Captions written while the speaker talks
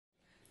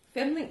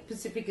FemLink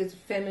Pacific is a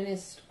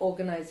feminist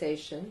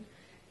organization,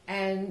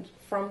 and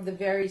from the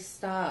very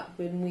start,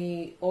 when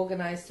we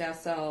organized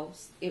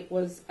ourselves, it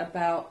was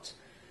about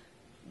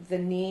the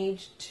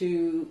need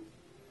to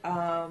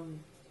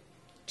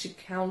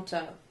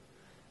counter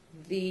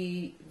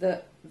the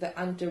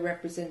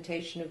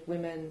underrepresentation of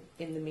women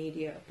in the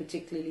media,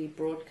 particularly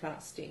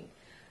broadcasting.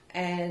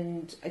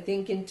 And I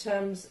think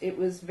it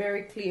was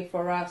very clear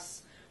for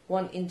us,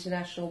 one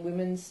International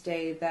Women's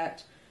Day,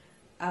 that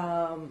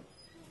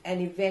an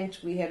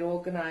event we had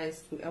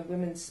organized, a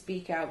Women's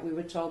Speak Out, we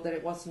were told that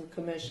it wasn't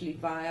commercially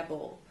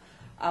viable,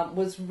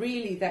 was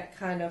really that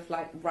kind of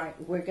like, right,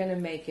 we're going to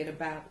make it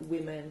about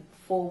women,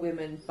 for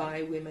women,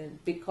 by women,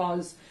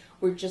 because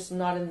we're just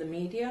not in the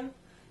media.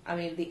 I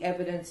mean, the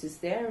evidence is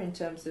there in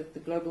terms of the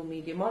Global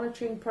Media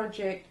Monitoring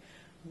Project.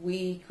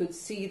 We could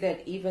see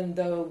that even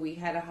though we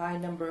had a high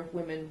number of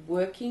women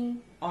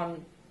working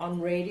on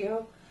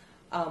radio,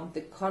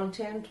 the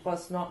content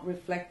was not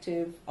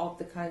reflective of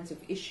the kinds of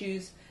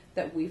issues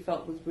that we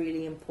felt was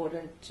really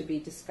important to be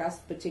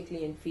discussed,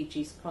 particularly in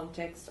Fiji's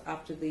context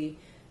after the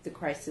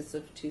crisis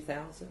of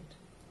 2000.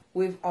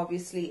 We've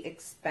obviously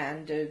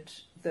expanded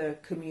the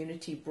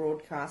community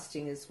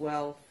broadcasting as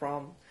well,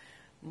 from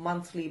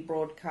monthly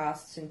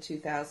broadcasts in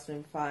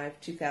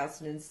 2005,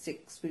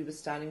 2006. We were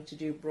starting to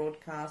do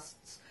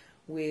broadcasts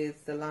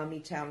with the Lami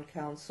Town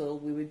Council.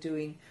 We were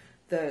doing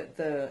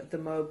the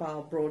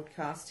mobile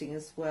broadcasting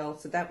as well.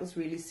 So that was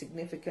really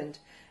significant.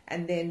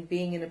 And then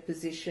being in a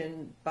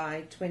position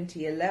by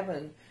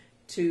 2011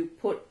 to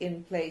put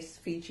in place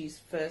Fiji's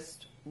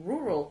first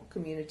rural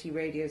community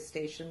radio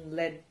station,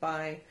 led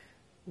by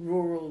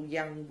rural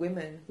young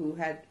women who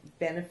had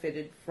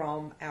benefited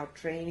from our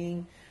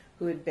training,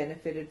 who had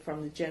benefited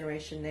from the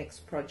Generation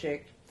Next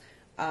project.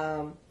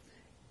 And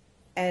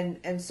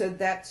so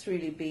that's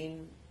really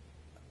been,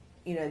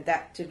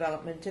 that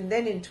development. And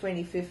then in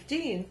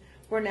 2015,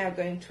 we're now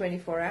going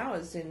 24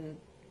 hours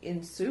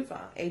in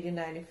Suva.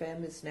 89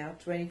 FM is now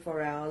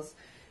 24 hours.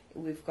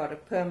 We've got a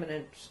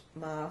permanent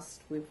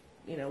mast. We've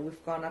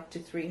gone up to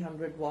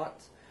 300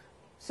 watts.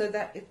 So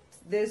that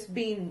there's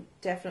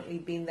definitely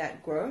been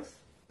that growth,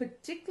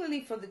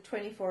 particularly for the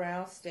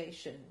 24-hour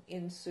station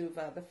in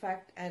Suva. The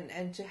fact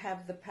and to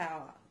have the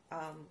power,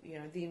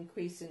 the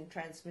increase in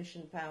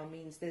transmission power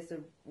means there's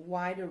a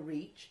wider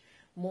reach.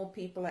 More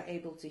people are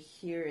able to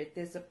hear it.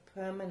 There's a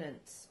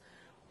permanence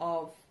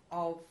of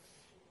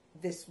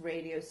this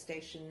radio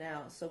station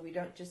now. So we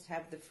don't just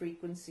have the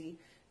frequency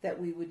that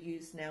we would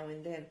use now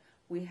and then.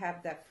 We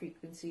have that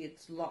frequency.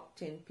 It's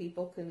locked in.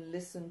 People can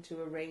listen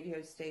to a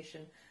radio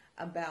station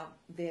about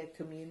their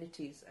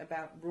communities,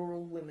 about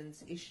rural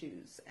women's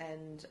issues,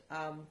 and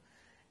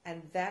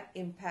that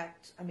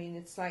impact. I mean,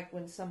 it's like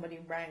when somebody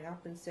rang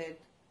up and said,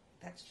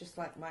 "That's just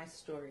like my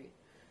story."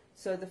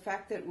 So the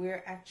fact that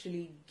we're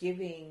actually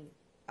giving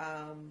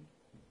a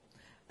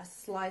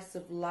slice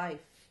of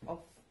life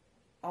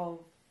of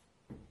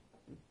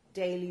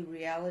daily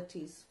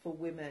realities for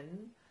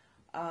women,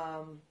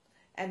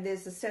 and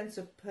there's a sense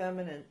of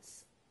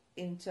permanence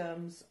in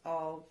terms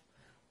of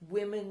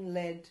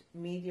women-led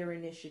media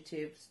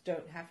initiatives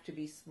don't have to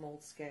be small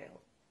scale.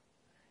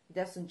 It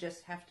doesn't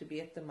just have to be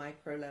at the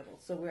micro level.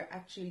 So we're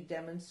actually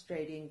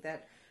demonstrating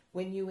that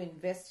when you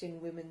invest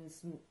in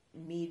women's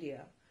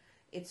media,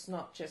 it's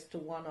not just a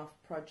one-off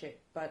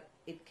project, but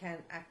it can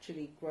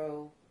actually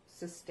grow,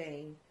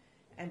 sustain,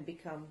 and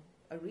become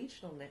a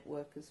regional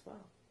network as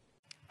well.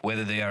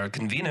 Whether they are a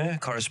convener,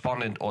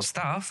 correspondent, or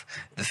staff,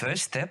 the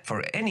first step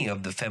for any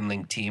of the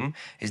FemLink team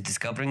is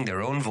discovering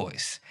their own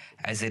voice,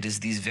 as it is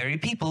these very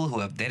people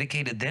who have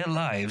dedicated their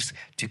lives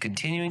to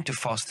continuing to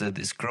foster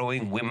this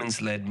growing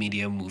women's-led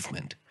media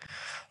movement.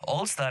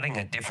 All starting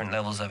at different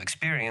levels of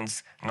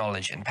experience,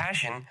 knowledge, and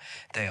passion,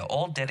 they are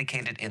all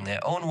dedicated in their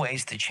own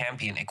ways to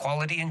champion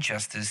equality and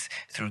justice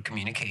through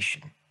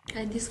communication.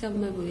 I discovered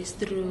my voice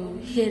through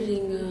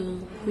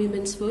hearing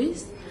women's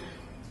voice.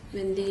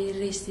 When they're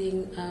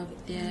raising up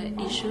their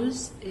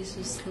issues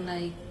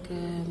like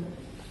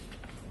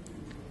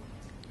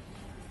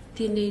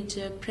teenage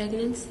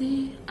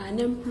pregnancy,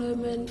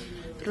 unemployment,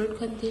 road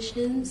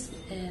conditions,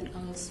 and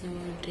also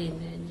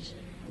drainage.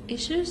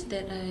 Issues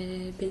that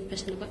I've been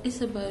passionate about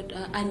is about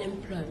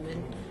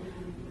unemployment.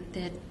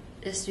 That,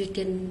 as we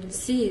can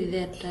see,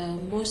 that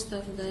most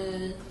of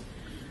the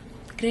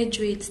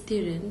graduate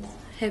students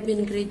have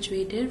been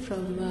graduated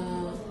from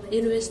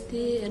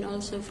university and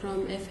also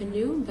from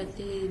FNU, but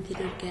they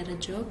didn't get a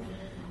job,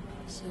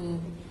 so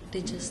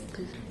they just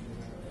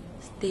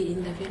stay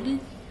in the village.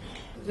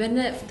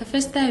 The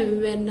first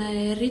time when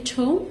I reached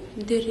home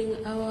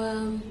during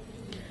our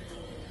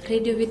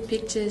Radio with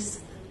Pictures,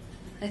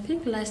 I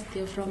think last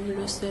year from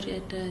Lusur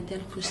at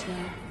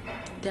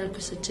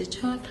Delkusa Church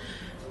Hall,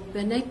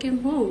 when I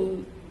came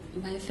home,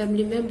 my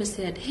family member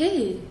said,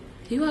 "Hey,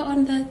 you are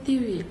on the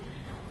TV."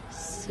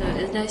 So,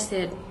 and I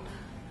said,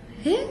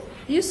 "Hey,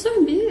 you saw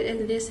me?"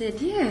 And they said,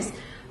 "Yes."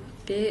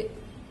 Okay.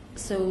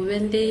 So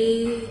when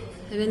they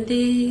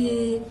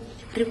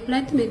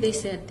replied to me, they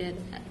said that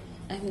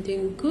I'm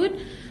doing good.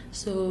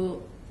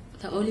 So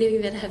The only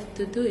thing that I have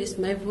to do is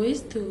my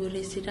voice to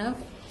raise it up.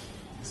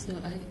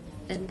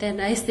 And then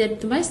I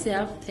said to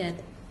myself that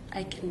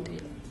I can do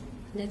it.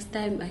 Next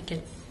time I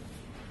can.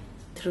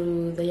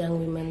 Through the Young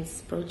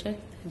Women's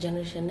Project,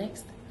 Generation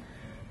Next.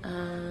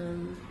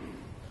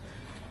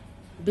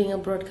 Being a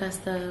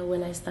broadcaster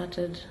when I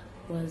started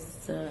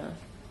was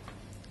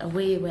a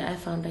way where I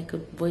found I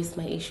could voice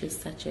my issues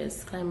such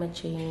as climate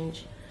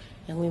change,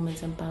 young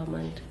women's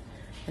empowerment,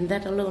 and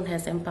that alone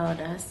has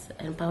empowered us,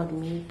 empowered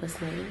me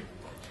personally.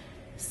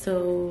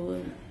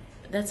 So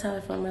that's how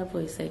I found my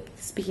voice, like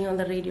speaking on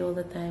the radio all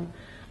the time.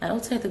 I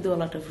also had to do a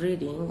lot of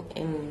reading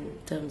in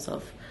terms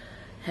of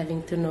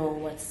having to know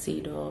what's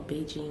CEDAW or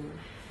Beijing.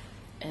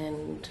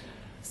 And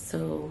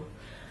so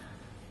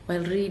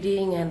while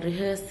reading and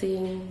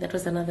rehearsing, that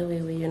was another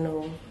way where, you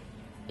know,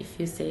 if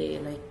you say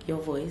like your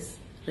voice,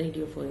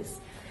 radio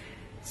voice.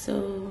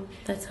 So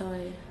that's how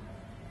I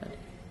got it.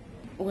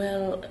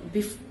 Well,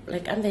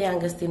 like I'm the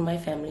youngest in my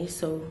family,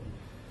 so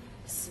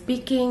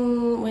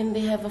speaking when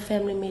they have a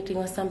family meeting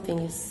or something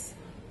is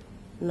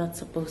not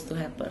supposed to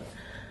happen.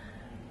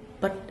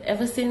 But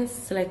ever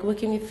since like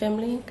working with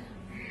Family,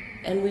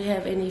 and we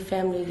have any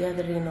family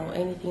gathering or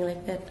anything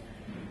like that,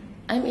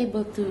 I'm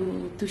able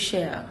to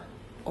share.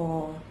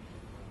 Or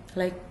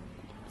like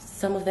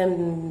some of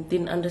them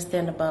didn't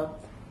understand about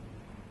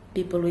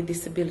people with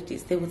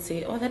disabilities. They would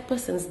say, oh, that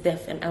person's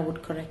deaf, and I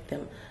would correct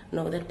them.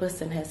 No, that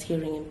person has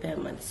hearing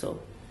impairment. So,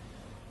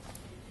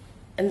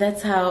 and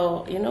that's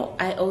how, you know,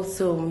 I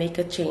also make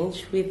a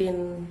change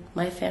within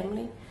my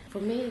family. For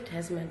me, it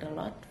has meant a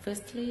lot.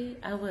 Firstly,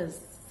 I was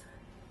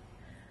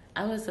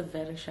a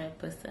very shy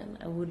person.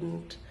 I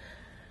wouldn't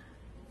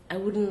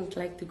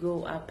like to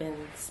go up and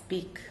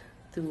speak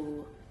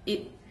to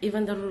it,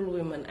 even the rural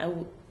women.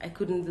 I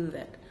couldn't do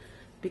that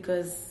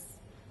because,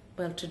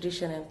 well,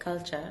 tradition and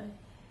culture,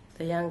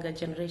 the younger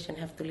generation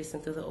have to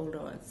listen to the older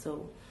ones.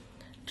 So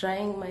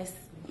trying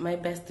my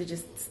best to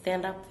just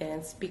stand up there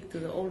and speak to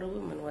the older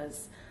women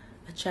was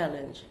a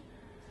challenge.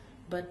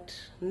 But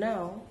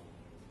now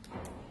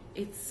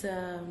it's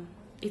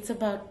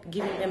about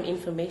giving them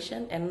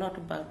information and not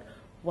about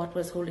what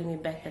was holding me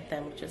back at the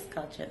time, which was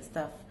culture and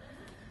stuff.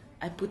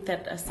 I put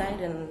that aside,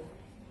 and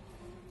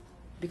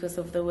because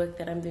of the work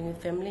that I'm doing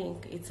with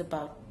FemLink, it's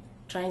about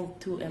trying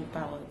to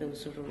empower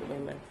those rural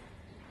women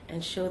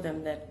and show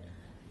them that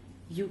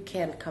you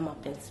can come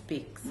up and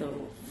speak.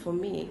 So for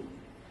me,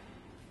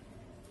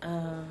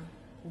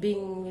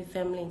 being with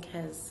FemLink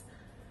has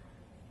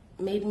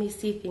made me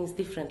see things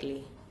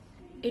differently.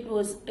 It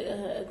was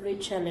a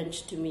great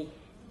challenge to me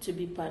to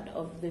be part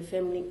of the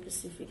FemLink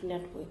Pacific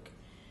Network,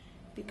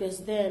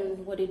 because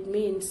then what it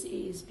means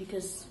is,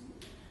 because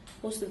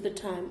most of the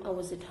time I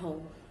was at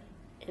home,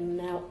 and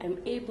now I'm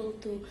able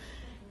to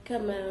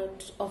come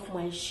out of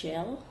my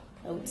shell,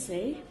 I would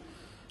say,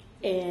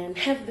 and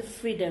have the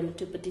freedom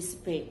to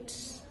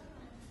participate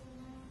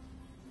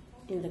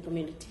in the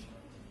community.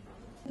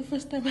 The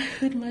first time I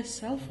heard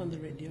myself on the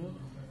radio,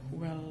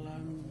 well,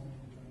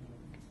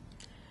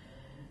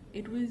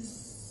 it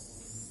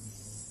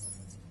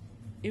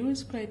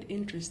was quite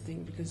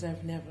interesting because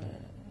I've never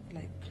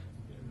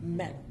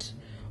met,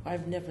 or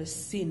I've never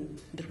seen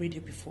the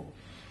radio before,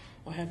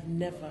 or have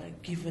never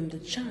given the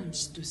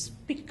chance to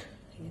speak,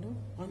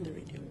 on the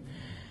radio.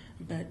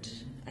 But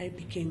I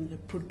became the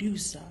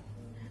producer,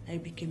 I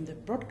became the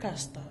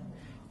broadcaster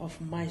of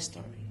my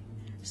story.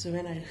 So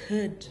when I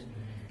heard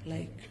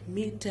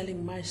me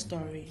telling my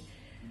story,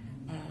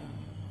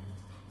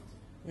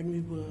 when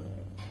we were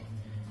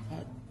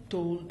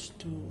told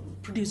to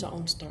produce our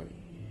own story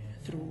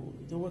through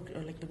the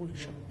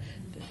workshop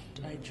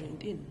that I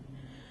joined in,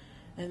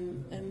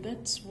 and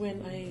that's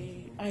when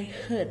I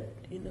heard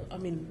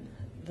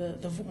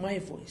my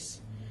voice,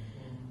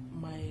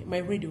 my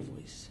radio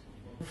voice.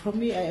 For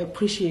me, I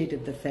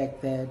appreciated the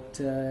fact that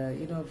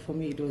for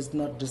me it was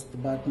not just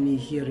about me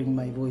hearing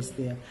my voice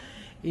there.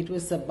 It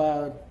was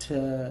about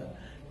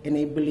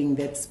enabling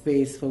that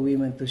space for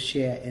women to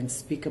share and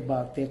speak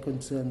about their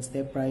concerns,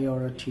 their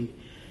priority,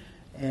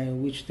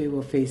 which they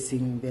were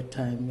facing that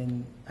time.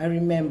 And I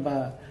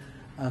remember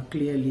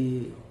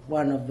clearly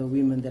one of the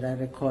women that I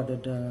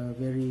recorded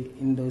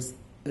in those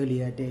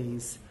earlier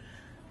days.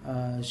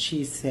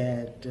 She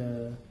said,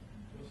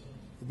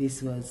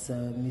 this was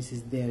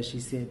Mrs. Dare, she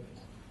said,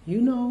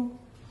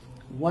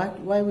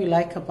 why we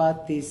like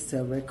about this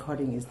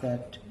recording is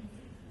that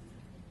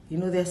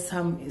there's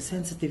some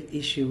sensitive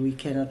issue, we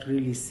cannot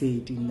really say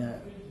it in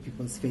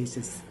people's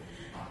faces.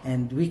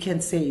 And we can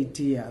say it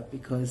here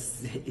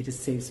because it is a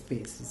safe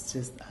space, it's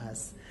just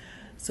us.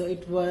 So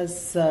it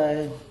was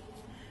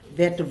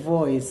that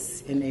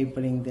voice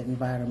enabling the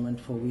environment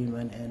for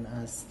women and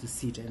us to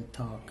sit and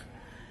talk.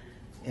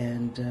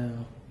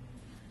 And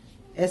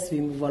as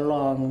we move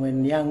along,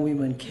 when young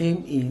women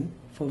came in,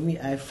 for me,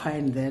 I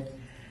find that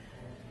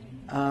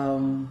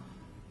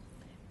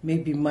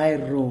maybe my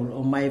role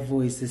or my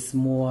voice is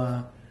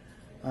more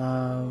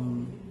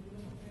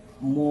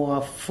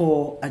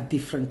for a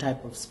different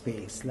type of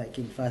space, like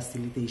in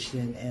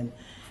facilitation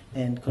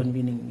and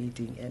convening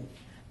meeting. And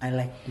I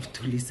like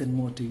to listen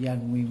more to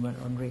young women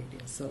on radio.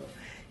 So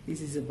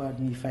this is about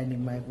me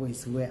finding my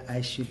voice, where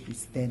I should be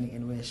standing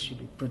and where I should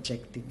be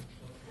projecting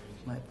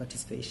my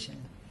participation.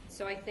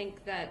 So I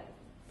think that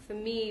for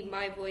me,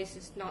 my voice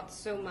is not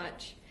so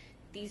much,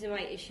 these are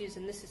my issues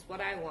and this is what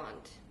I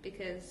want,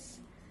 because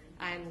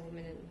I am a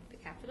woman in the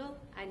capital.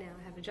 I now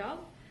have a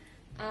job.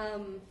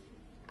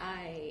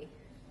 I,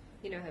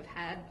 have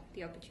had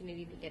the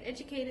opportunity to get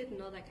educated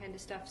and all that kind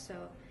of stuff.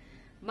 So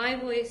my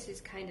voice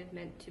is kind of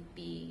meant to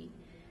be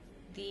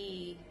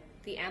the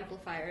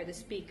amplifier, the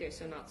speaker.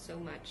 So not so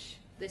much,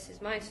 this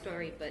is my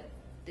story, but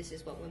this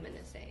is what women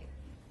are saying.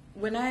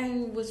 When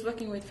I was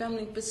working with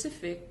Family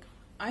Pacific,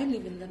 I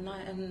live in the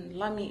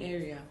Lami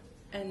area,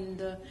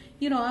 and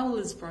I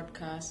always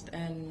broadcast,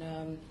 and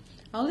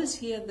I always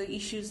hear the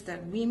issues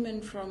that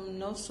women from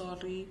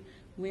Nosori,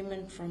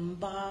 women from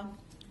Ba,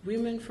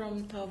 women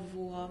from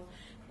Tavua,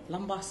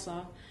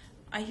 Lambasa,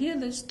 I hear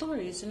their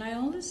stories, and I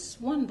always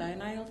wonder,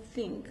 and I'll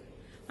think,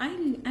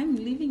 I'm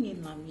living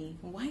in Lami.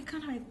 Why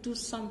can't I do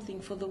something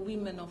for the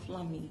women of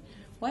Lami?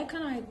 Why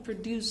can't I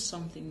produce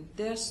something,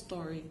 their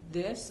story,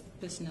 their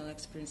personal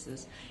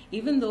experiences?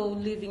 Even though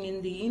living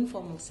in the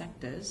informal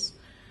sectors,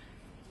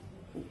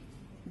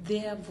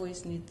 their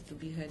voice needs to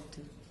be heard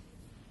too.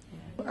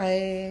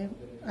 I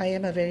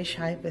am a very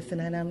shy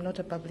person and I'm not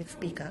a public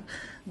speaker.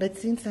 But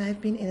since I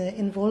have been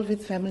involved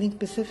with Family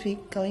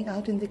Pacific, going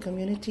out in the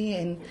community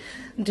and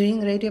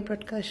doing radio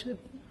broadcast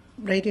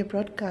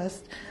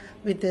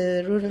with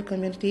the rural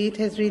community, it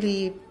has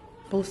really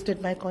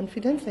boosted my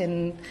confidence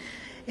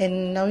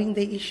and knowing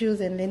the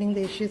issues and learning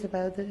the issues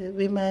about the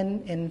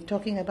women and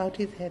talking about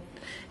it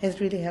has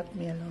really helped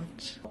me a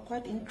lot.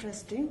 Quite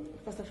interesting.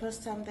 It was the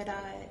first time that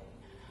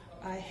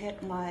I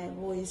had my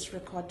voice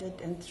recorded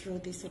and through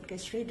the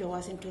Suitcase Radio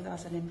was in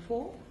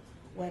 2004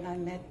 when I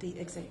met the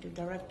executive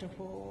director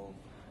for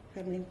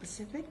Family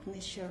Pacific,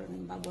 Ms.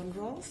 Sharon Babon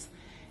Rolls.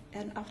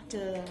 And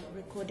after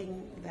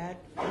recording that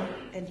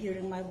and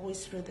hearing my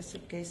voice through the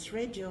Suitcase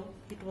Radio,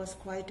 it was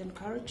quite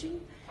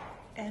encouraging.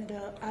 And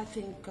I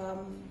think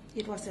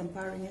it was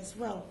empowering as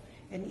well.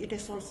 And it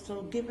has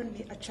also given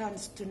me a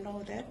chance to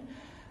know that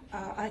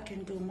I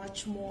can do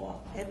much more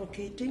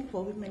advocating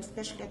for women,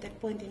 especially at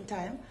that point in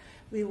time.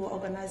 We were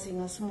organizing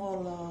a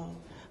small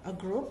a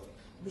group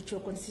which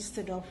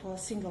consisted of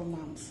single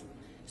moms.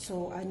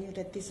 So I knew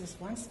that this was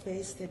one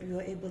space that we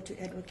were able to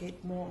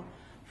advocate more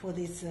for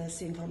these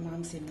single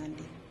moms in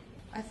Nandi.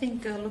 I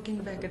think looking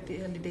back at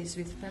the early days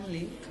with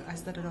Family, I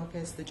started off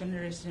as the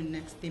Generation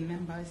Next team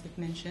member, as it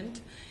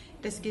mentioned.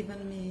 It has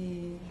given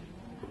me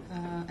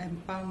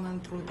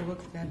empowerment through the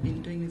work that I've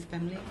been doing with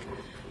Family.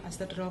 I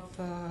started off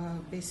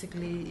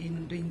basically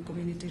in doing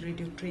community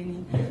radio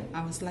training.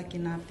 I was lucky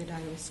enough that I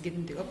was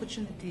given the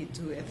opportunity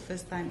to, at the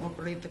first time,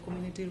 operate the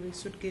community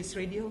Suitcase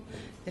Radio.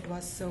 That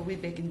was way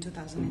back in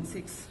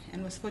 2006,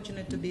 and was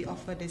fortunate to be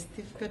offered a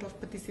certificate of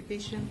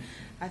participation.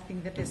 I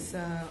think that has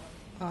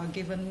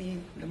given me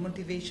the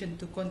motivation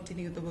to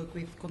continue the work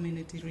with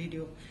community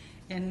radio.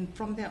 And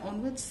from there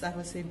onwards, I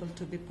was able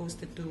to be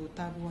posted to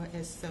Tavua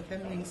as a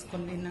Family's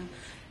convener.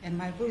 And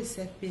my voice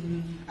I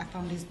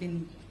found has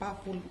been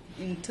powerful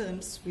in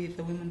terms with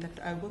the women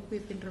that I work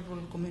with in the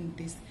rural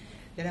communities,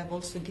 that I've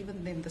also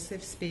given them the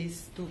safe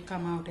space to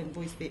come out and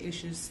voice their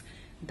issues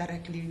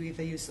directly with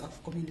the use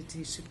of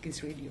community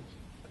Suitcase Radio.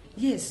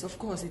 Yes, of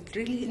course, it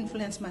really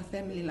influenced my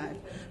family life.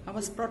 I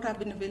was brought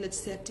up in a village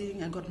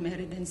setting. I got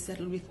married and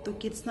settled with 2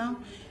 kids now.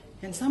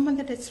 And someone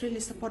that has really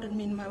supported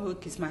me in my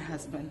work is my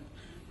husband.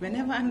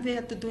 Whenever I'm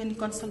there to do any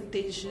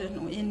consultation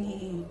or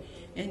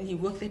any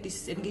work that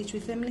is engaged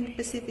with Family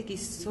Pacific,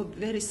 he's so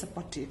very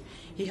supportive.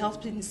 He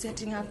helps in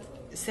setting up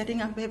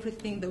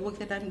everything, the work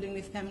that I'm doing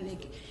with Family.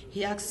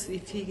 He asks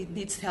if he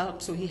needs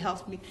help, so he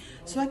helps me.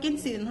 So I can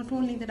see not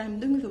only that I'm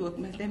doing the work,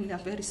 my family are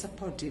very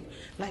supportive.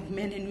 Like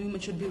men and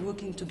women should be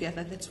working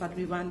together, that's what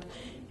we want.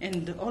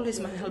 And always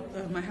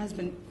my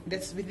husband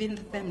that's within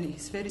the family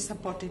is very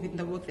supportive in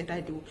the work that I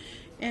do.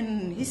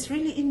 And he's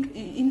really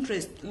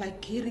interested,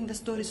 like hearing the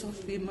stories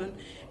of women,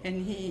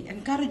 and he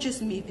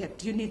encourages me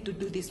that you need to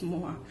do this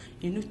more.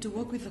 You need to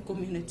work with the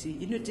community.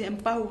 You need to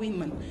empower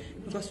women,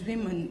 because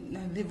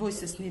women, their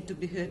voices need to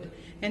be heard.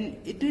 And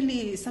it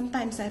really,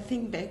 sometimes I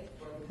think back,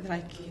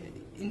 like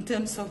in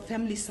terms of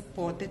family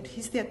support, that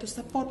he's there to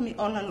support me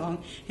all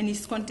along, and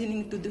he's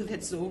continuing to do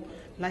that. So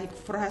like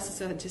for us,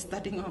 just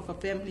starting off a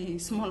family,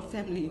 small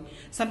family,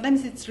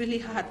 sometimes it's really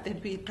hard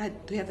that we try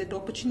to have that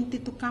opportunity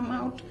to come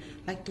out,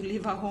 like to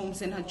leave our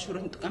homes and our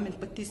children to come and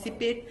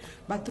participate.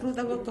 But through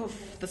the work of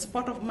the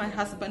support of my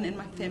husband and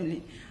my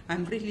family,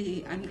 I'm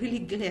really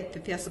glad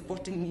that they are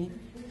supporting me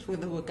through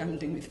the work I'm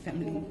doing with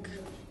Family.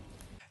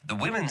 The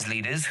women's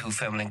leaders who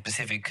Family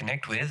Pacific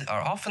connect with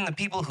are often the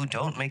people who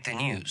don't make the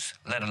news,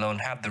 let alone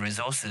have the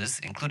resources,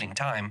 including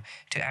time,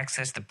 to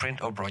access the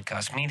print or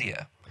broadcast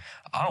media.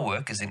 Our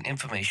work is in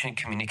information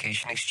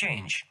communication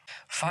exchange.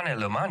 Fane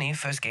Lomani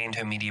first gained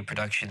her media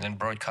production and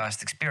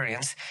broadcast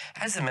experience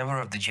as a member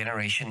of the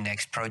Generation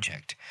Next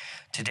project.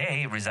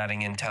 Today,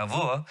 residing in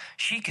Tavua,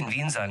 she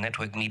convenes our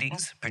network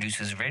meetings,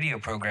 produces radio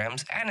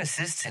programs, and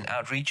assists in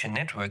outreach and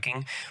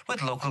networking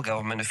with local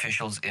government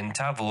officials in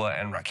Tavua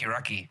and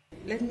Rakiraki.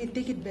 Let me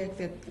take it back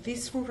that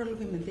these rural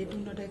women, they do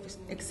not have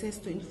access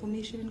to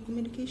information and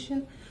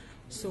communication.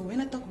 So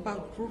when I talk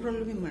about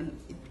rural women,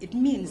 it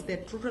means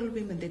that rural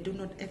women, they do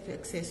not have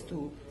access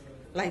to,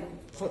 like,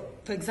 for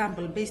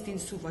example, based in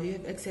Suva, you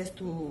have access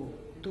to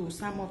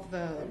some of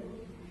the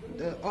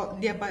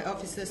nearby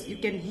offices. You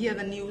can hear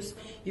the news,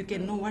 you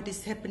can know what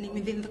is happening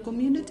within the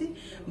community.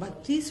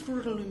 But these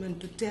rural women,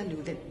 to tell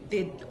you that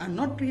they are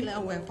not really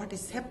aware of what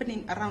is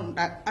happening around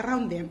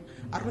them,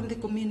 around the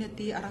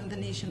community, around the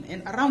nation,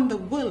 and around the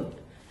world.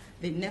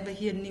 They never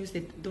hear news,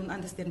 they don't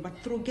understand. But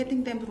through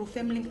getting them through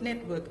Femlink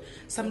Network,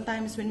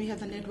 sometimes when we have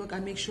the network,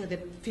 I make sure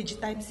that Fiji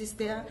Times is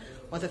there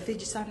or the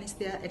Fiji Sun is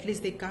there. At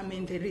least they come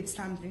in, they read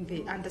something,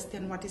 they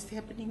understand what is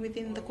happening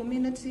within the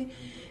community.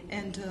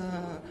 And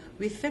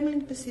with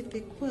Femlink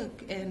Pacific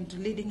work and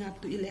leading up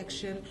to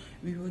election,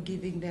 we were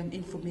giving them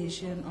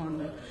information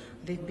on,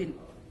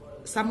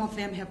 some of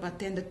them have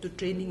attended to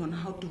training on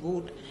how to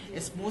vote,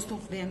 as most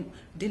of them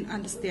didn't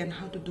understand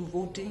how to do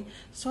voting.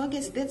 So I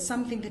guess that's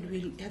something that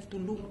we'll have to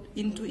look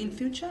into in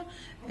future.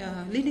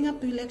 Leading up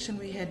to election,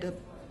 we had a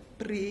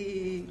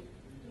pre-election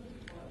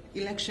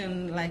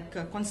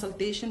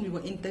consultation. We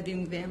were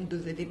interviewing them. Do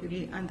they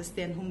really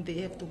understand whom they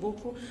have to vote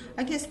for?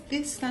 I guess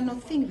this kind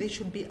of thing they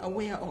should be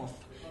aware of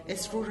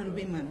as rural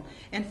women.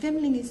 And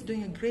Femlink is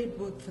doing a great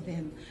work for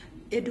them,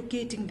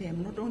 educating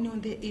them, not only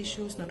on their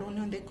issues, not only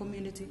on their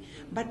community,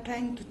 but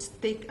trying to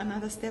take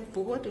another step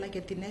forward, like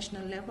at the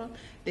national level,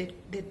 that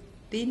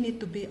they need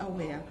to be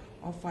aware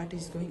of what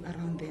is going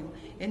around them.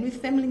 And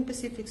with Femlink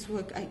Pacific's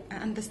work, I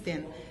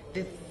understand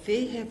that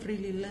they have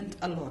really learned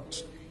a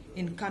lot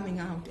in coming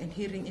out and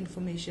hearing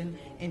information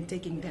and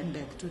taking them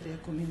back to their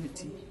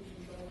community.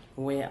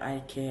 Where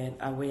I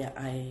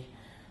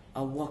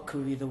work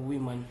with the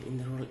women in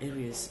the rural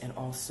areas and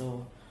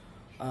also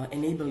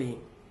enabling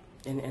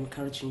and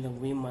encouraging the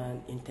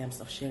women in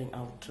terms of sharing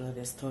out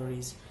their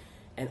stories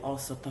and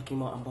also talking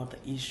more about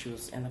the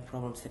issues and the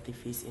problems that they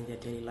face in their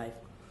daily life.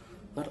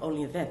 Not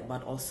only that,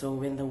 but also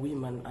when the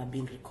women are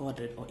being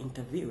recorded or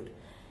interviewed,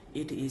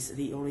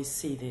 they always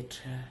say that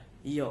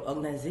your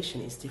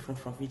organization is different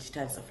from Fiji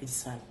Times or Fiji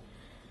Sun.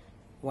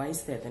 Why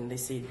is that? And they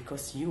say,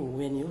 because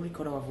when you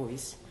record our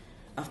voice,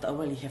 after a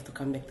while you have to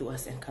come back to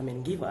us and come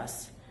and give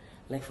us,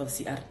 like for the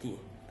CRT,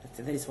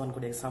 that is one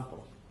good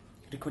example.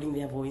 Recording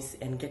their voice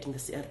and getting the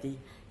CRT,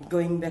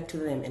 going back to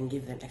them and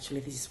give them,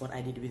 actually this is what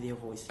I did with your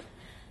voice.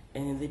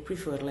 And they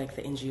prefer like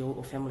the NGO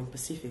or Femlink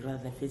Pacific rather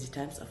than Fiji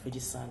Times or Fiji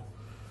Sun.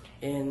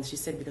 And she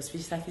said because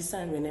Fiji Times, Fiji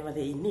Sun, whenever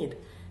they're in need,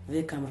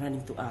 they come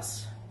running to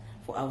us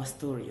for our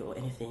story or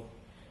anything.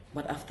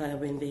 But after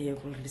when they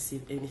have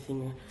received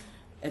everything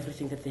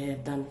that they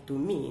have done to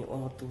me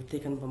or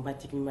by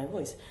taking my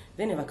voice,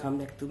 they never come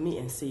back to me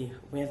and say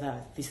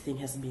whether this thing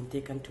has been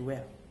taken to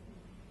where.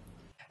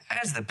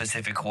 As the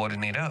Pacific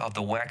coordinator of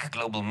the WAC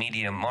Global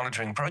Media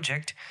Monitoring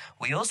Project,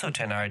 we also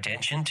turn our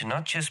attention to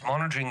not just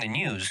monitoring the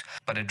news,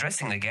 but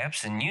addressing the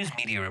gaps in news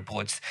media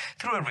reports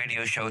through a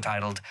radio show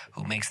titled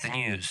Who Makes the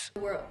News?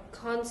 We're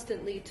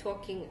constantly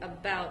talking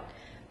about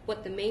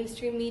what the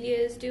mainstream media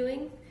is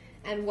doing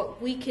and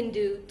what we can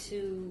do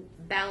to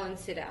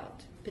balance it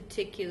out,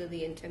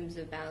 particularly in terms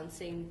of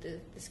balancing the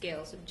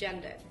scales of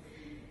gender.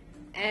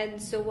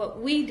 And so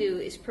what we do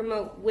is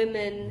promote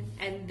women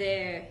and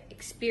their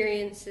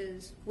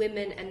experiences,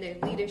 women and their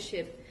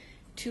leadership,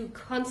 to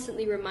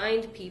constantly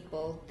remind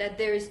people that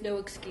there is no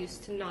excuse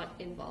to not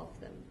involve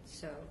them.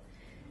 So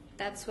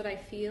that's what I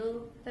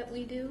feel that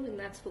we do, and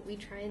that's what we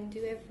try and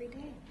do every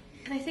day.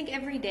 And I think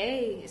every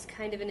day is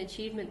kind of an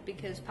achievement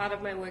because part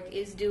of my work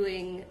is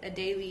doing a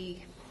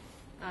daily,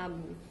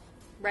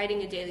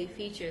 writing a daily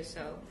feature.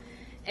 So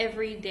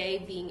every day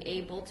being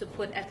able to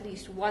put at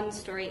least one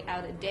story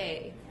out a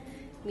day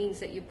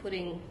means that you're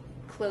putting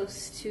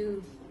close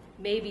to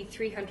maybe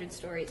 300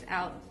 stories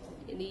out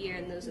in a year,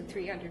 and those are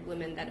 300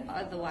 women that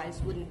otherwise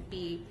wouldn't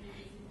be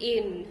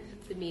in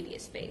the media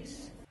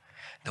space.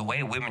 The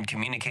way women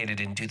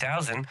communicated in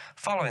 2000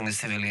 following the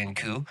civilian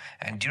coup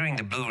and during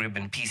the Blue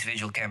Ribbon Peace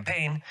Vigil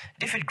campaign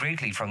differed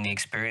greatly from the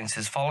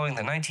experiences following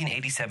the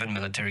 1987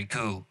 military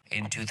coup.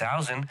 In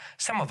 2000,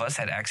 some of us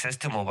had access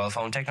to mobile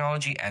phone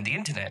technology and the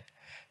internet.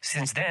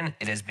 Since then,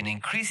 it has been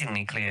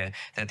increasingly clear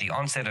that the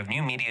onset of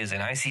new medias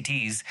and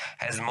ICTs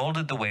has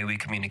molded the way we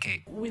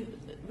communicate.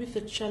 With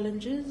the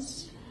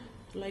challenges,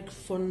 like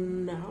for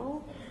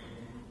now,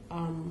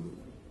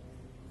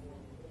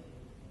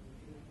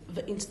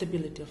 the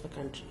instability of the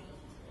country.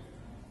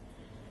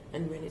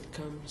 And when it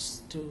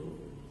comes to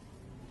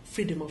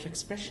freedom of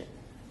expression,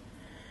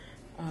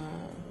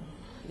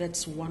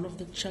 that's one of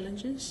the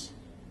challenges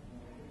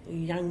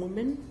young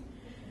women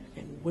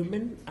and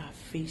women are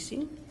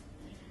facing.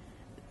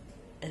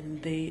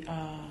 And they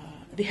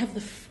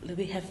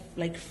have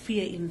like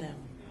fear in them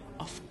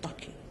of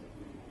talking.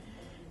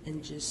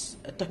 and just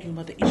talking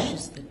about the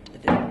issues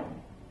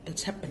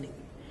that's happening,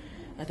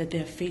 that they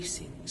are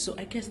facing. So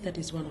I guess that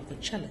is one of the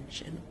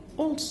challenge. And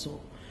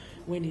also,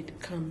 when it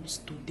comes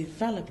to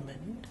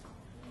development,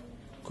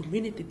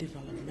 community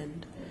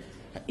development,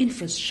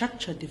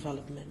 infrastructure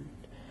development,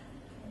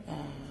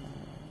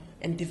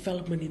 and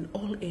development in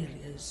all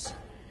areas,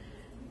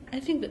 I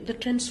think that the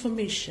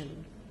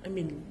transformation,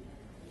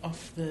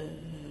 of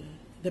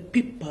the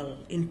people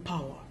in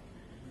power,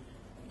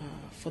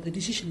 for the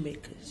decision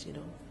makers,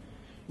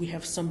 we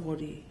have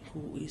somebody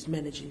who is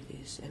managing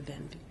this, and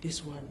then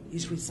this one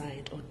is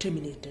resigned or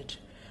terminated,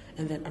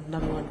 and then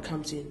another one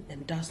comes in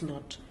and does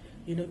not,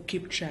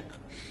 keep track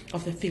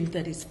of the things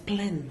that is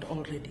planned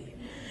already.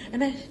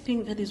 And I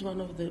think that is one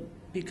of the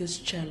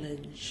biggest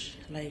challenge,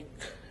 like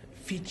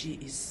Fiji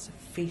is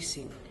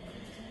facing,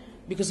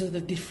 because of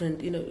the different,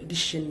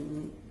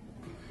 decision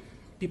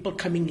people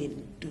coming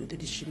in to the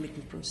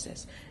decision-making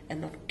process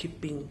and not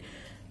keeping,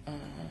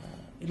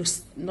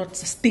 not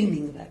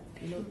sustaining that,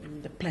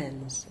 in the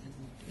plans.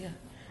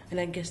 And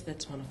I guess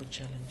that's one of the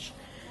challenge.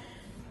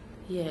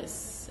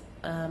 Yes,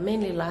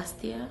 mainly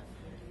last year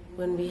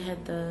when we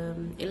had the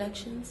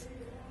elections,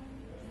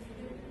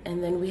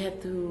 and then we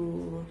had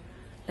to,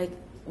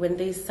 when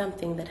there's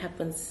something that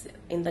happens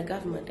in the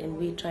government and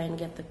we try and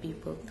get the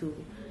people to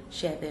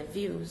share their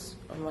views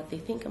on what they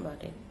think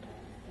about it,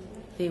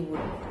 they would,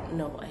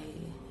 no,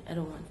 I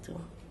don't want to.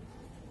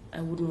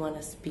 I wouldn't want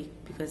to speak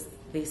because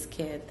they're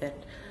scared that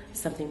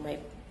something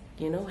might,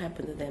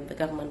 happen to them. The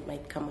government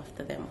might come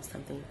after them or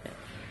something like that.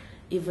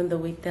 Even though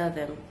we tell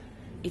them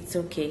it's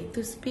okay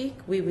to speak,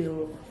 we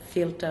will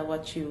filter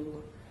what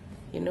you,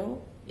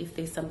 if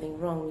there's something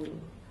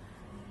wrong,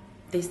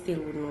 they still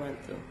wouldn't want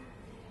to.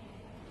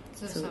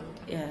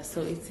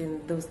 So it's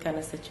in those kind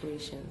of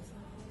situations.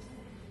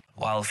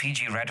 While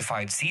Fiji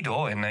ratified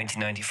CEDAW in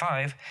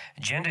 1995,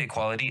 gender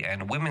equality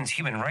and women's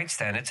human rights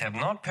standards have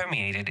not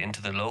permeated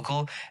into the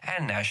local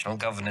and national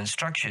governance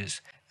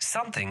structures,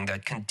 something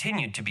that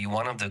continued to be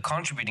one of the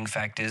contributing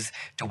factors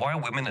to why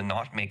women are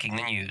not making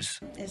the news.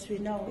 As we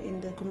know,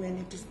 in the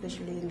community,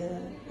 especially in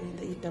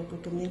the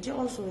Itauki community,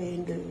 also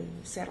in the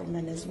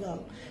settlement as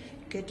well,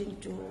 getting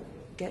to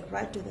get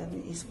right to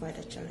them is quite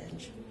a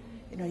challenge.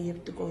 You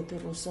have to go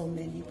through so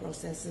many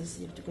processes.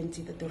 You have to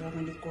consider the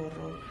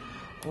Ramanikoro,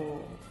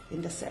 or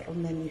in the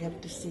settlement you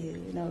have to see,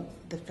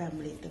 the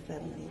family.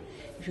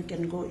 If you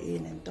can go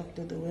in and talk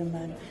to the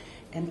women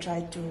and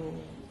try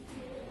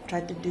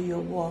to do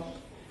your work,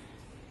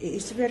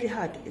 it's very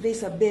hard.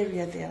 There's a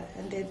barrier there,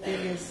 and that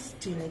barriers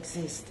still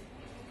exist.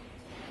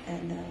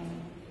 And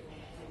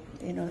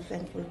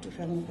thankful to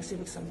Family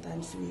Pacific,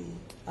 sometimes we,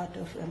 out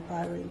of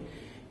empowering,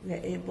 we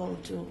are able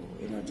to,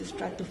 just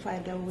try to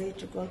find a way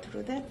to go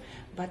through that.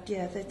 But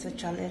yeah, that's a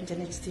challenge,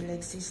 and it's still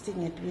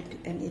existing,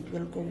 and it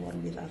will go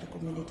on with other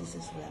communities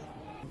as well.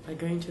 By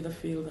going to the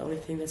field, the only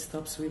thing that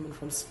stops women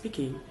from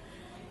speaking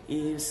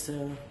is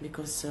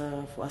because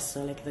for us,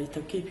 like the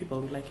Itauki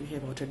people, we like to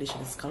have our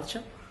traditions,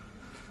 culture.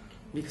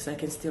 Because I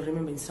can still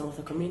remember in some of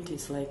the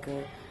communities,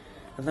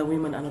 the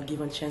women are not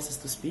given chances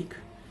to speak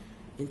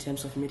in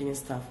terms of meeting and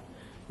stuff.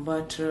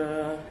 But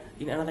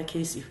in another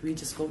case, if we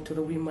just go to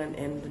the women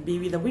and be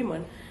with the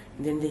women,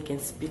 then they can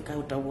speak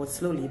out a word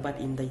slowly, but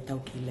in the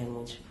Itauki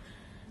language.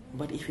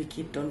 But if we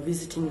keep on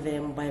visiting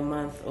them by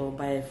month or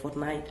by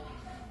fortnight,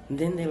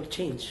 then they'll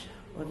change.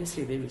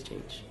 Obviously, they will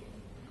change.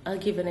 I'll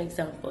give an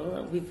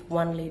example with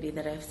one lady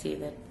that I've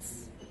seen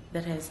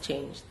that has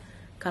changed,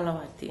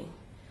 Kalawati.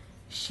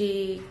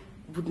 She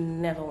would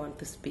never want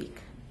to speak.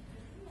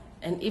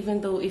 And even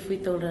though if we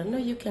told her, no,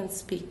 you can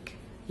speak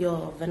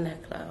your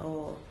vernacular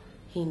or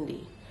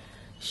Hindi,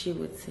 she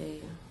would say,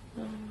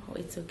 no,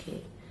 it's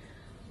okay.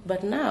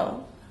 But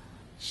now,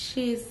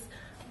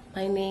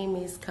 my name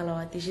is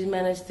Kalawati. She's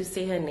managed to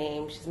say her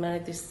name. She's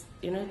managed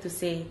to, to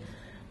say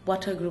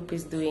what her group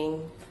is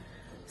doing.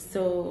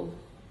 So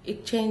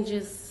it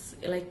changes,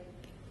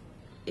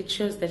 it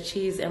shows that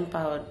she is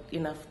empowered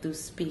enough to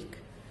speak.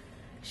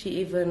 She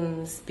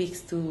even speaks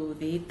to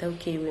the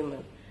Itauki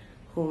women,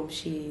 whom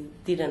she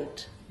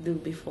didn't do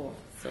before.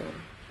 So,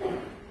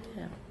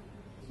 yeah.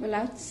 Well,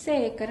 I would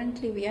say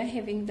currently we are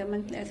having the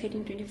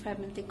 1325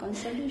 monthly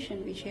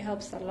consultation, which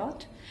helps a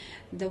lot.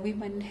 The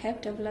women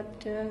have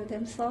developed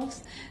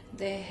themselves.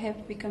 They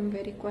have become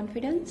very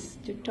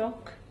confident to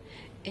talk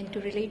and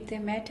to relate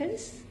their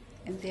matters,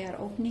 and they are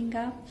opening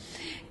up.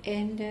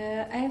 And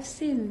I have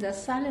seen the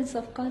silence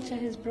of culture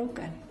has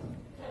broken.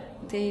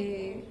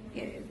 They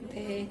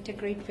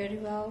integrate very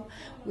well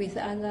with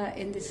other,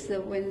 and this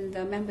when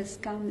the members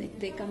come,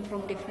 they come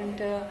from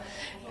different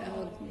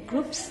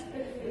groups,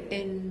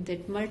 and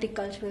that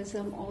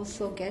multiculturalism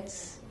also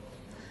gets.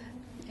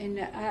 And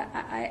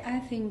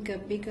I think a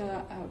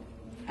bigger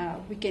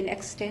we can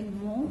extend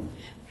more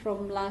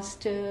from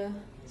last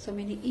so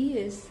many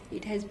years.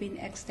 It has been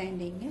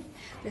extending.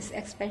 This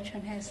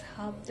expansion has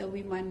helped the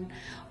women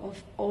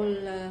of all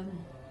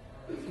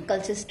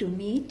cultures to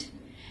meet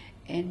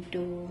and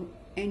to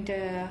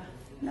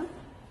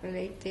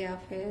relate their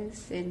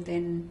affairs, and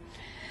then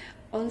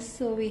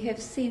also we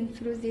have seen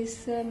through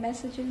these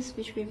messages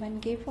which women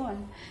gave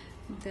on,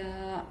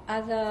 the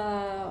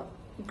other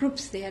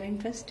groups, they are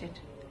interested.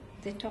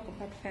 They talk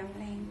about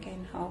family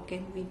and how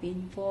can we be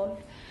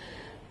involved.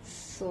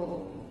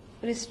 So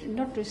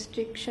not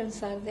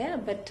restrictions are there,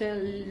 but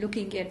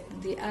looking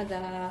at the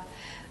other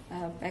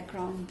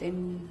background,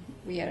 then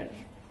we are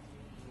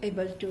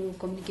able to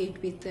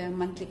communicate with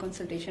monthly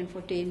consultation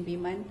for 10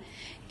 women.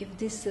 If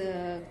this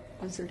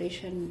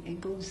consultation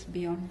goes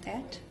beyond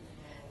that,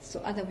 so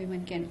other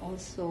women can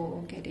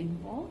also get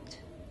involved.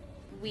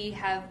 We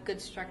have good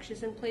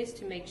structures in place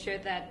to make sure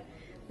that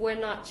we're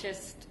not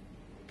just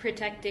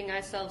protecting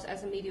ourselves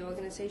as a media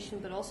organization,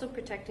 but also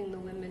protecting the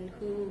women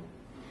who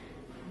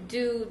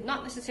do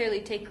not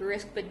necessarily take a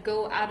risk, but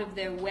go out of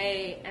their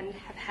way and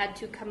have had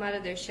to come out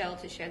of their shell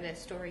to share their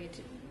story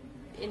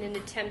in an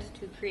attempt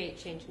to create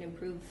change and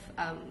improve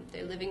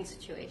their living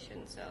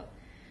situation. So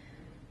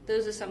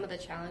those are some of the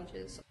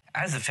challenges.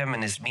 As a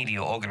feminist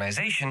media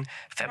organization,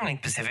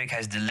 Femlink Pacific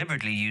has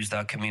deliberately used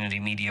our community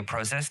media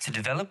process to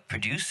develop,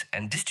 produce,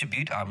 and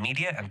distribute our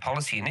media and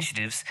policy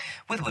initiatives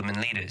with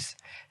women leaders.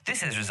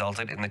 This has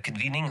resulted in the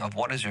convening of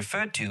what is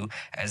referred to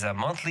as our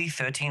monthly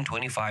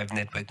 1325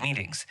 network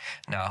meetings,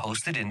 now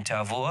hosted in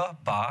Tavua,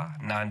 Ba,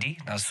 Nandi,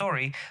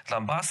 Nausori,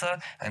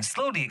 Lambasa, and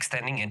slowly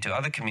extending into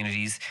other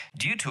communities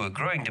due to a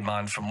growing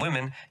demand from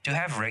women to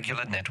have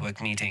regular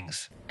network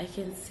meetings. I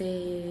can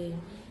say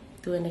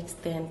to an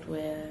extent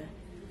where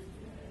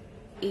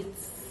it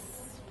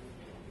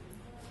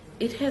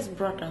has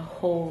brought a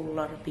whole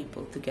lot of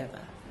people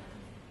together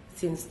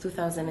since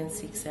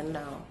 2006 and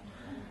now.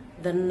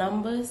 The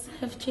numbers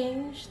have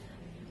changed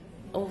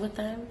over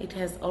time. It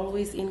has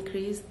always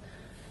increased.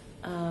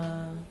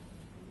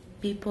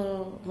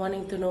 People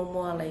wanting to know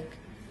more, like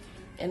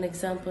an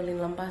example in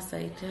Lambasa,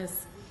 it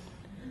has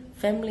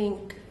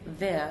Femlink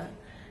there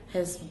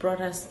has brought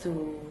us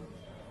to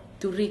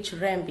reach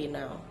Rambi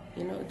now.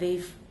 You know,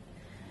 they've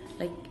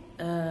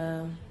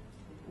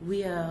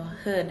we are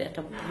heard at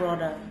a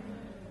broader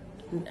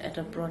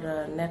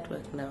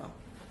network now.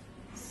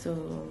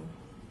 So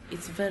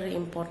it's very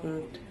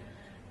important.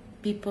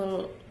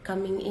 People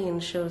coming in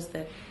shows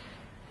that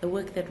the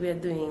work that we are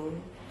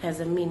doing has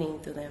a meaning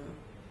to them.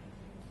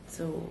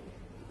 So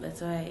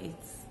that's why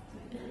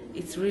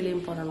it's really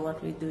important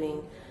what we're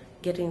doing,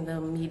 getting the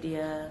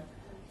media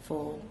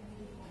for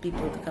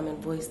people to come and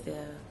voice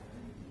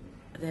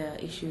their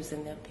issues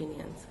and their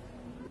opinions.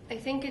 I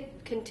think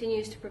it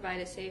continues to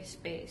provide a safe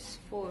space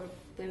for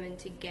women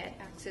to get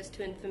access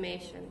to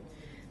information.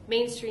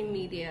 Mainstream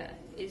media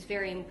is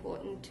very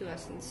important to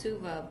us in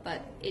Suva,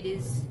 but it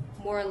is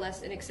more or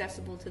less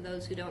inaccessible to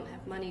those who don't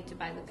have money to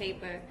buy the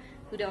paper,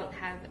 who don't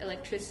have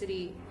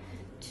electricity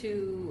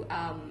to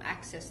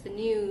access the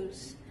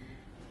news.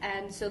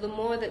 And so the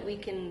more that we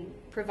can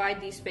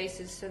provide these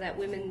spaces so that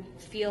women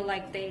feel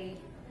like they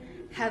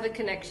have a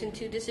connection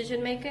to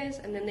decision makers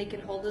and then they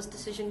can hold those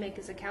decision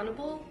makers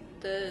accountable,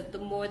 the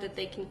more that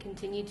they can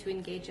continue to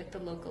engage at the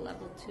local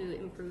level to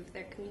improve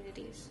their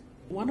communities.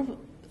 One of the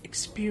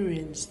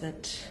experience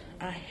that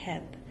I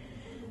had,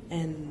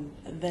 and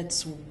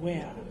that's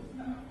where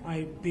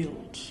I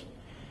built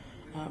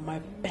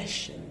my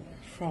passion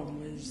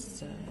from,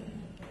 is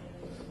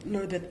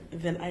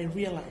then I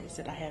realized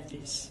that I have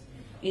this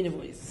inner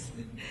voice.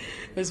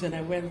 Was when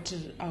I went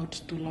out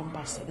to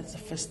Lambasa. That's the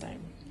first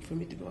time for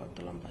me to go out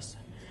to Lambasa.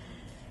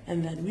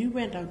 And then we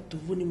went out to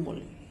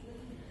Vunimoli,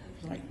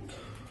 like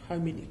how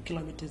many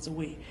kilometers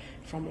away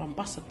from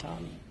Lambasa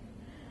town,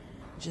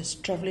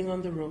 just traveling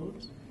on the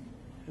road,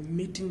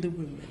 meeting the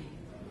women,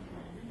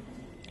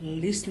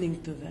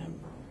 listening to them.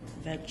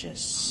 That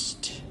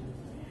just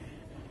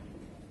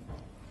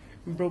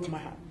broke my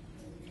heart.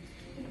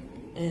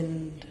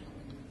 And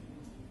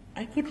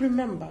I could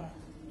remember,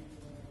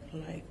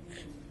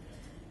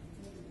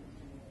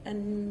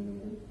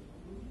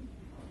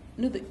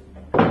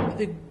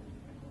 the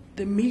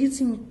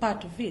amazing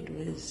part of it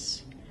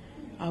was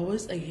I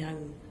was a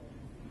young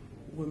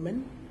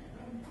woman,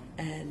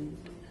 and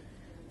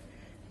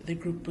the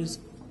group was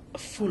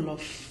full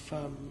of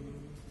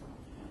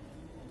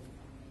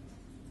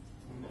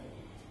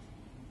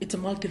it's a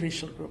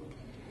multiracial group,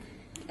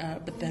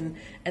 but then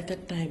at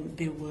that time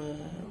there were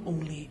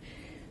only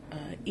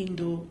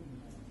Indo-Fijian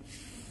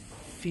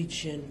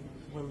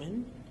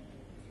women,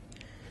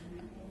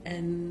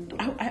 and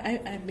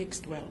I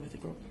mixed well with the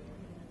group.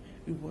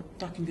 We were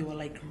talking, they were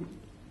like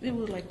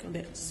in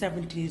their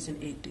 70s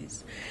and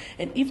 80s,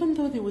 and even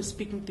though they were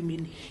speaking to me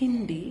in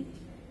Hindi,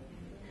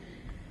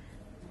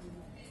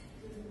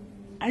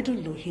 I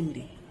don't know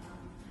Hindi.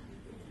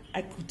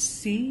 I could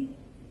see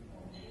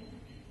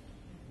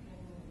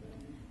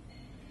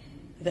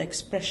the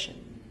expression,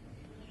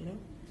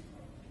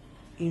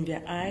 in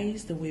their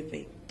eyes, the way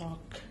they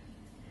talk.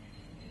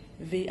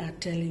 They are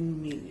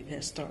telling me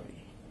their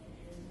story.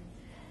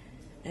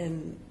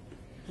 And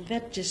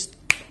that just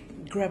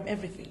grabbed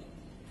everything.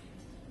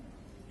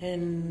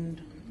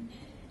 And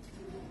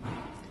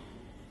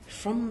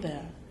from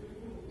there,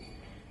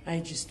 I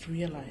just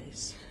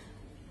realized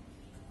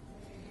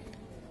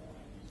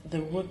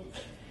the work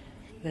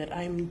that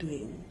I'm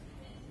doing,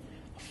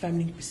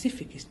 Family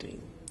Pacific is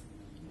doing,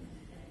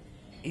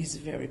 is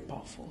very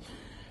powerful.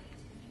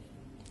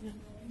 Yeah.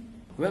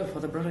 Well, for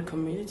the broader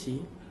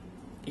community,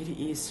 it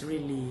is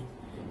really,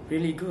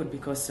 really good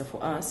because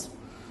for us,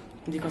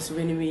 because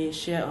when we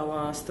share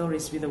our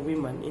stories with the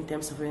women, in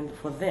terms of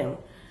for them,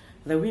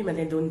 the women,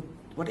 they don't,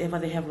 whatever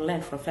they have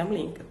learned from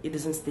family, it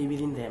doesn't stay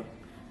within them.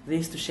 They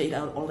used to share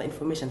out all the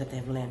information that they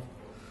have learned.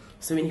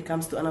 So when it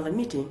comes to another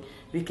meeting,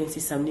 we can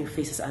see some new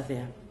faces out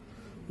there.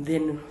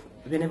 Then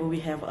whenever we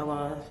have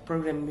our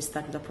program, we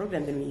start with a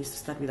program, then we used to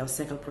start with our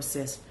cycle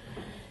process.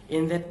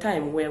 In that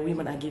time where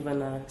women are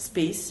given a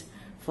space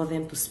for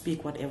them to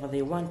speak whatever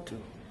they want to.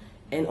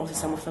 And also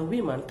some of the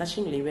women,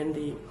 touchingly, when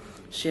they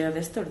share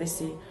their story, they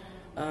say,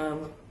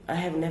 I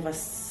have never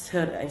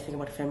heard anything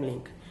about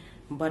FemLink,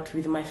 but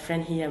with my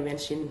friend here,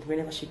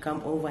 whenever she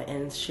come over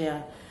and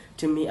share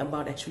to me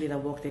about actually the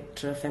work that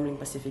FemLink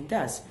Pacific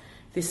does,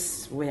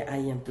 this is where I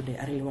am today.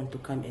 I really want to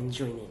come and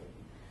join in.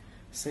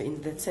 So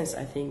in that sense,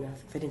 I think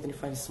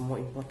 1325 is more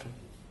important.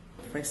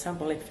 For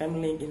example, like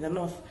FemLink in the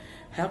North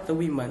help the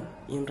women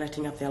in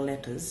writing up their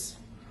letters,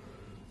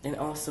 and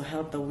also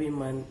help the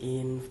women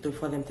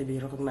for them to be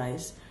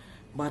recognized.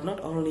 But not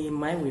only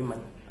my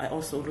women, I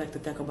also would like to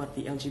talk about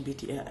the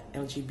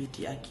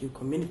LGBTIQ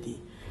community,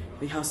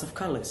 the House of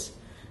Colors.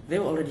 They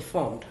were already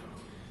formed,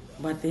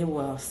 but they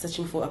were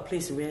searching for a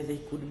place where they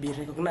could be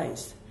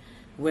recognized.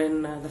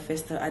 When the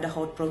first Ida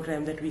Hot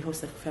program that we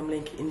hosted for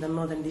FemLink in the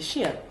Northern this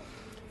year,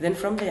 then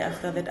from there,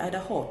 after that Ida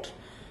Hot,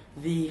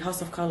 the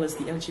House of Colors,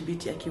 the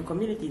LGBTIQ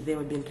community, they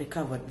were being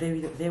recovered.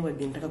 They were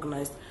being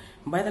recognized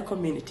by the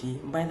community,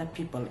 by the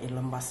people in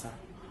Lambasa.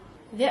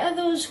 There are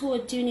those who are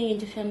tuning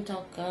into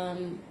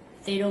FemTalk.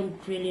 They don't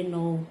really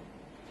know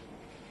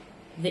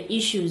the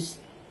issues,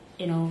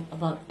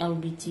 about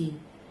LBT.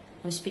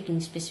 I'm speaking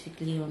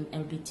specifically on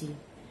LBT.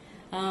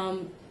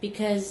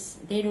 Because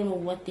they don't know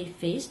what they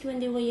faced when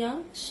they were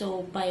young.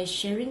 So by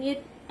sharing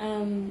it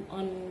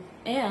on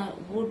air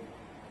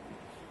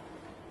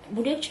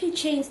would actually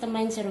change the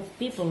mindset of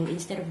people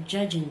instead of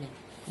judging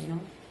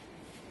them,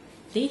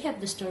 They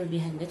have the story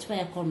behind. That's why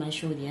I call my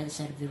show The Other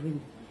Side of the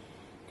Rim.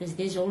 Because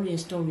there's always a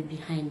story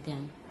behind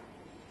them,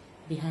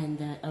 behind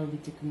the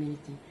LGBT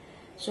community.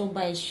 So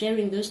by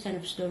sharing those kind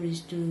of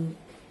stories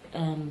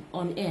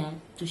on air,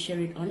 to share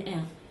it on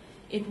air,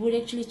 it would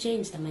actually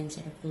change the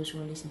mindset of those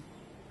who are listening.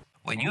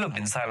 When you have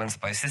been silenced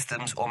by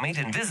systems or made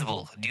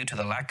invisible due to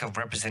the lack of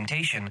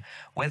representation,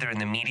 whether in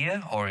the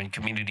media or in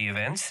community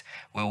events,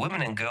 where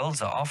women and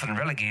girls are often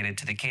relegated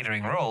to the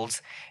catering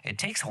roles, it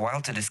takes a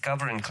while to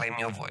discover and claim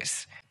your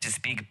voice, to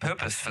speak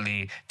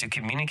purposefully, to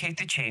communicate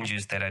the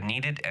changes that are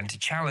needed, and to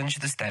challenge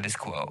the status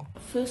quo.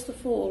 First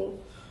of all,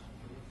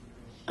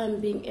 I'm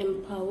being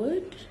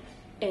empowered,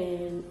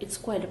 and it's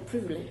quite a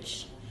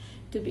privilege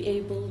to be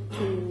able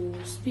to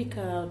speak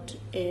out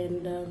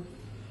and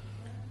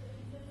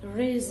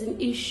raise an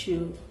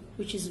issue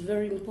which is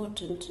very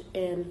important,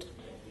 and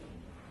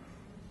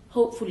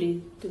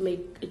hopefully to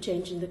make a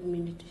change in the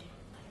community.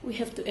 We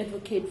have to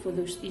advocate for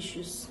those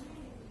issues.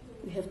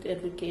 We have to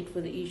advocate for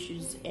the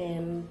issues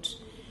and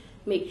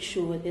make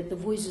sure that the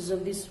voices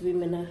of these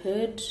women are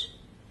heard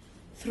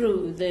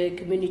through the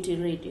community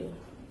radio.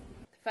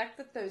 The fact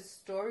that those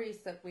stories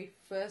that we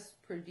first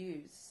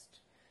produced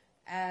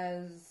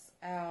as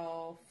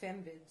our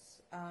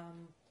femvids,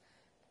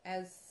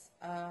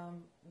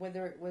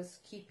 whether it was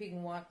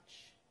Keeping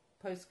Watch,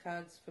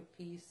 Postcards for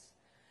Peace,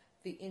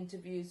 the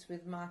interviews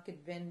with market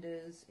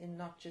vendors in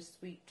Not Just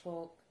Sweet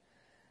Talk,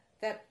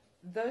 that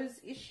those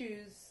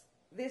issues,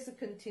 there's a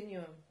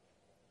continuum.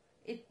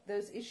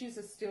 Those issues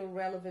are still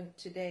relevant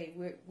today.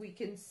 We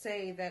can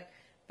say that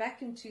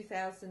back in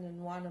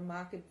 2001, a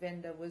market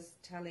vendor was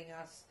telling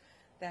us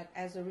that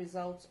as a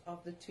result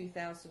of the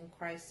 2000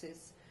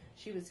 crisis,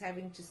 she was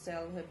having to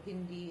sell her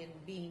bindi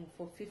and bean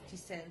for 50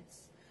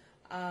 cents.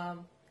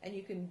 And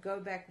you can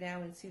go back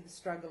now and see the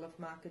struggle of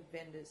market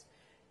vendors.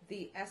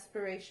 The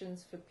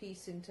aspirations for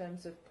peace in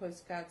terms of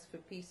Postcards for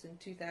Peace in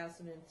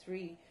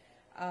 2003,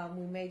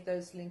 we made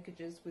those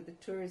linkages with the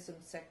tourism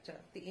sector,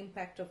 the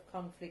impact of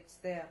conflicts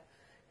there.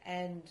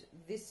 And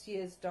this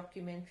year's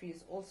documentary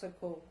is also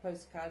called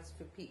Postcards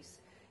for Peace.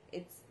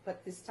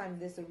 But this time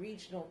there's a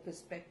regional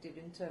perspective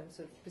in terms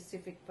of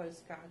Pacific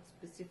postcards,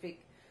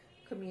 Pacific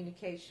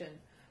communication.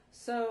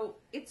 So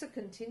it's a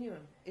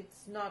continuum.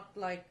 It's not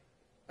like,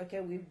 okay,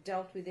 we've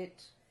dealt with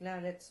it, now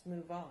let's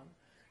move on.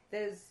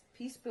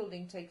 Peace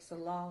building takes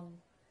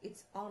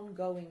it's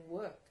ongoing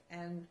work,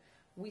 and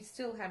we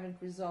still haven't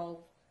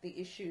resolved the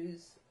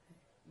issues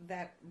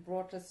that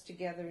brought us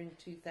together in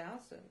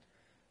 2000.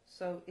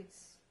 So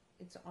it's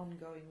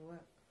ongoing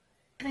work.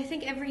 And I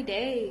think every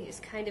day is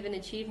kind of an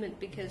achievement,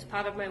 because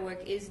part of my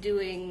work is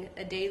doing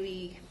a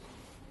daily,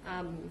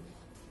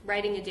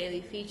 writing a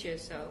daily feature.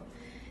 So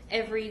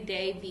every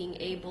day being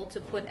able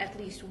to put at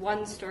least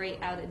one story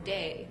out a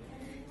day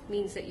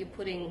means that you're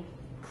putting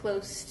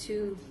close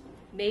to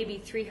maybe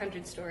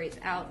 300 stories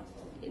out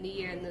in a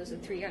year, and those are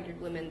 300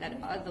 women that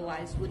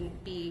otherwise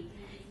wouldn't be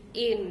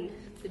in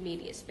the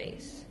media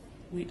space.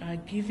 We are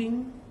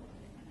giving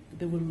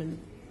the women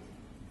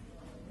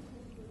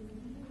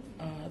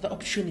the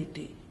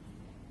opportunity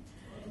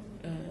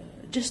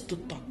just to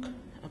talk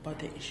about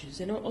their issues.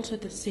 And also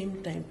at the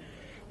same time,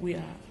 we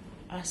are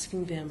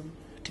asking them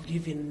to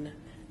give in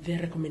their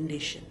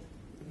recommendation.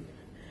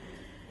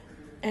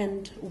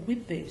 And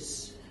with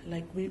this,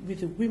 like with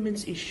the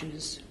women's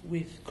issues,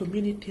 with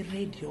community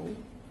radio,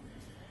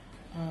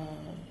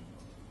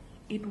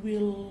 it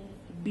will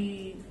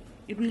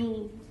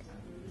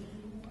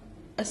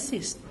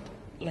assist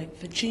like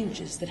the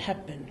changes that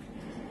happen,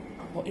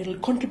 or it'll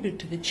contribute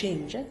to the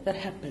change that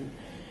happen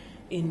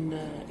in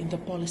the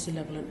policy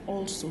level and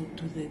also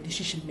to the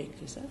decision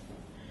makers.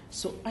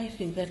 So I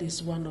think that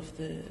is one of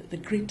the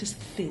greatest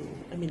thing,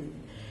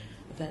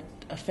 that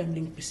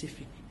Family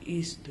Pacific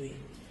is doing,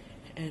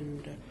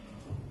 and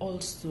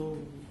also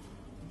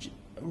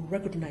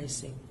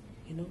recognizing,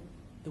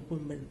 the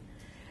women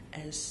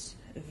as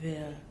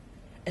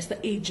the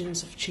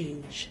agents of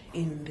change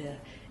in their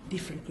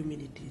different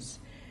communities,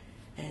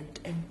 and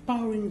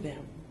empowering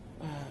them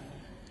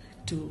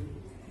to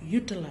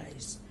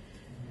utilize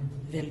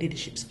their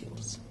leadership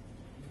skills.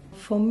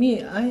 For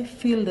me, I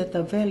feel that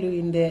the value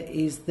in there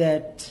is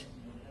that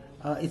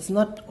it's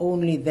not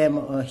only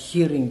them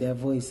hearing their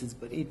voices,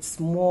 but it's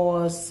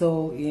more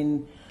so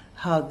in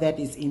how that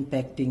is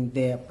impacting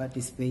their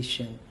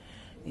participation,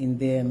 in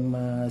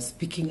them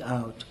speaking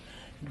out.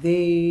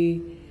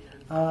 The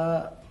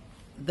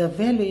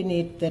value in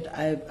it that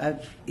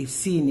I've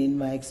seen in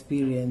my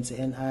experience,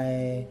 and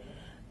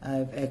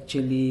I've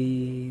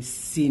actually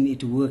seen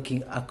it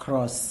working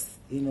across,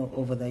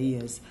 over the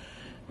years,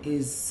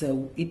 is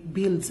it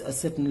builds a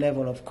certain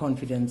level of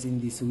confidence in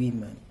these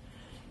women.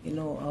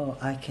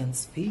 I can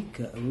speak,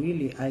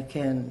 really, I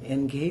can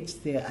engage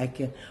there,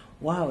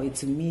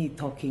 it's me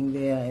talking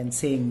there and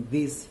saying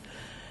this.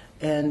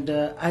 And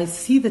I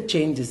see the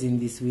changes in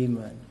these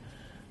women.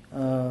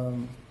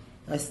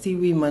 I see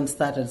women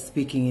started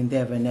speaking in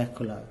their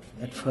vernacular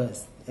at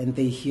first, and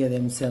they hear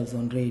themselves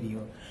on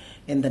radio.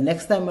 And the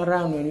next time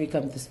around, when we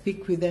come to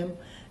speak with them,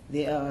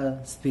 they are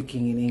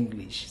speaking in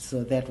English.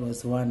 So that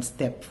was one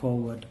step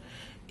forward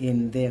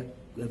in their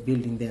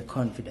building their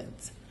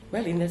confidence.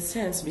 Well, in that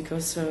sense,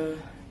 because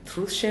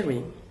through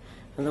sharing,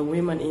 the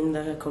women in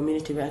the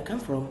community where I come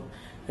from,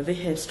 they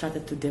have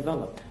started to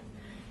develop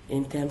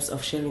in terms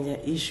of sharing their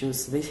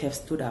issues. They have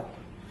stood up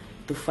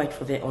to fight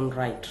for their own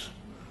right.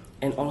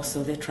 And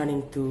also they're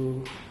trying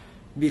to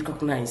be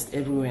recognized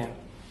everywhere.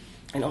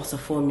 And also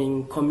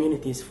forming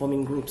communities,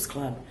 forming groups,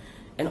 clubs.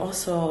 And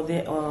also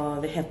they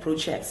have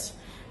projects.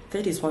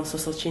 That is one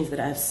social change that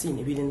I've seen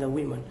within the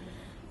women.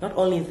 Not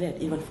only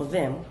that, even for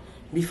them,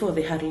 before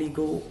they hardly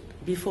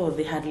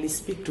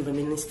speak to the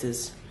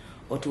ministers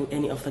or to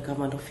any of the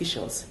government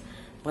officials.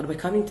 But by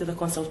coming to the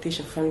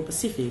consultation for Family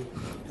Pacific,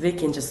 they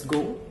can just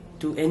go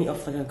to any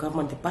of the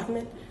government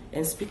department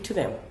and speak to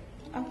them.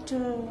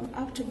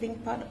 After being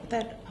part of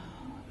that,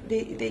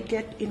 they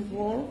get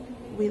involved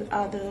with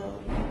other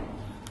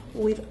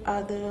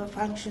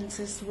functions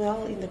as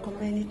well in the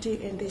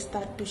community, and they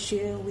start to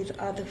share with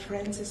other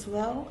friends as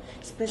well,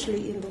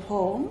 especially in the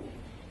home,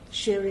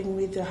 sharing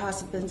with the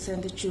husbands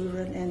and the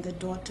children and the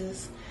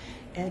daughters.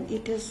 And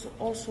it has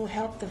also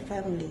helped the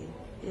family.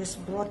 It's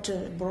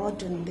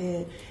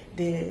broadened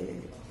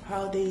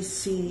how they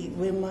see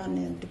women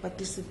and to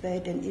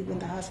participate, and even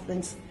the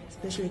husbands,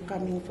 especially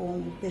coming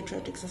from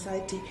patriotic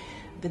society,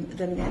 the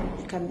men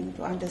becoming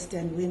to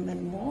understand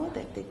women more,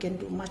 that they can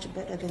do much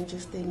better than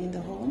just staying in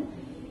the home.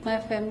 My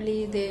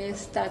family, they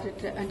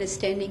started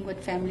understanding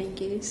what family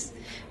is,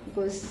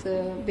 because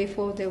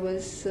before there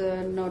was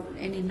not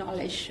any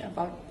knowledge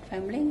about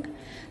family.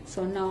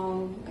 So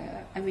now,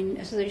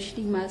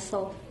 associating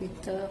myself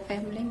with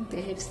family,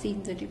 they have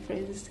seen the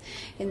difference,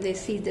 and they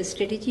see the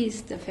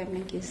strategies the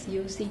family is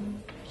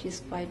using, which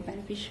is quite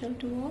beneficial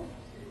to all.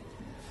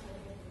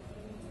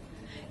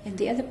 And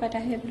the other part I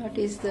have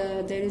noticed,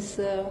 there is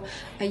a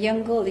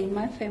young girl in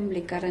my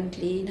family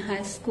currently in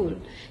high school.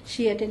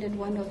 She attended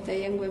one of the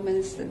young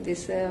women's family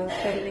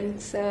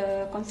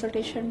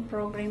consultation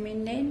program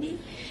in Nandi,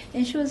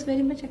 and she was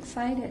very much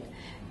excited.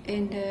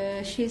 And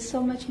she is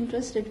so much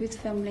interested with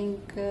family,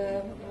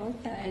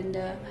 and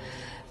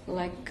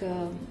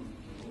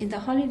in the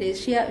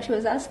holidays, she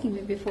was asking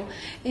me before,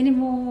 any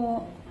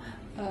more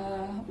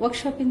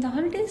workshop in the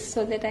holidays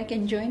so that I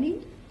can join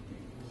in.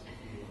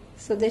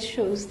 So that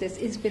shows this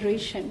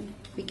inspiration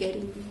we're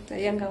getting. The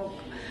younger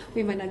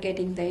women are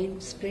getting the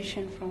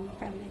inspiration from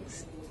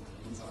families.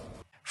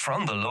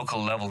 From the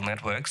local level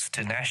networks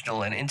to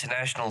national and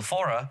international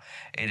fora,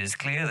 it is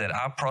clear that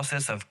our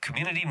process of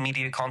community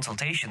media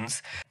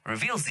consultations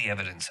reveals the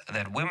evidence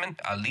that women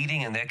are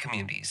leading in their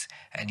communities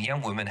and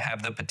young women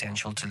have the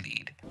potential to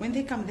lead. When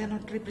they come, they're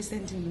not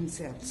representing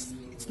themselves.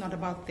 It's not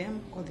about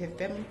them or their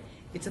family.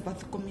 It's about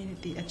the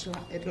community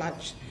at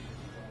large.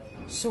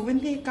 So when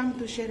they come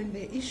to sharing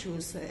their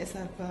issues, as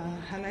I've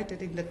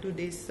highlighted in the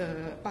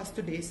past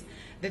 2 days,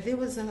 that there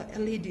was a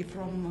lady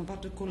from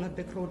Vatukula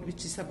Beck Road,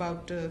 which is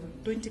about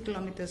 20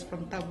 kilometers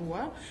from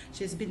Tabua.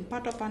 She has been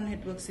part of our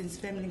network since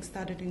Family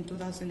started in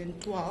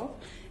 2012,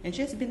 and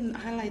she has been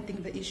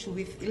highlighting the issue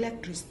with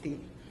electricity.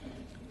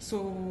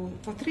 So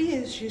for 3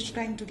 years, she's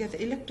trying to get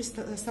the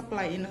electricity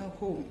supply in her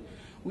home.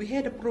 We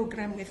had a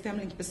program with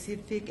Family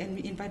Pacific, and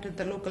we invited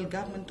the local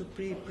government to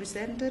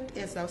present it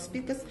as our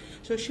speakers.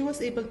 So she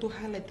was able to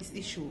highlight this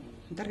issue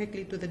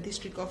directly to the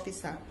district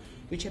officer,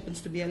 which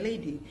happens to be a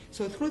lady.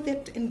 So through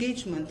that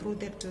engagement, through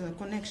that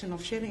connection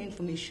of sharing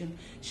information,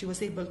 she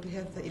was able to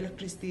have the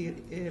electricity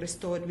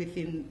restored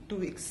within 2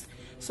 weeks.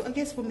 So I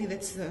guess for me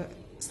that's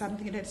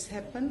something that's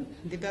happened,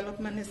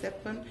 development has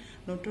happened,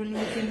 not only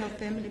within her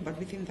family, but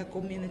within the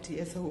community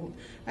as a whole.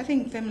 I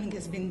think family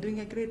has been doing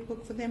a great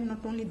work for them,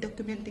 not only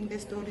documenting their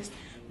stories,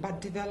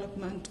 but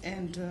development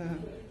and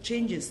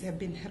changes have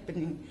been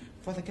happening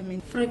for the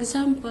community. For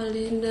example,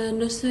 in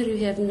Nosuri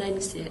we have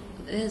 9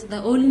 states.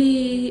 The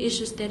only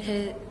issues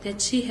that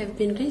she have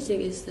been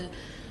raising is that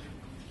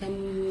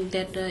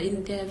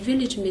in their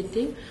village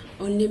meeting,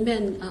 only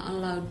men are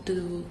allowed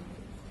to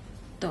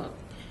talk.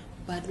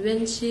 But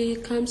when she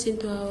comes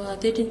into our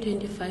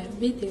 1325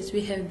 meetings,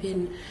 we have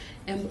been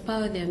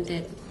empower them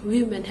that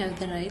women have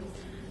the right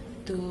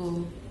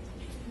to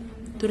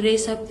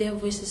raise up their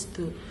voices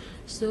too.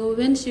 So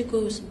when she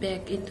goes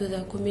back into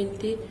the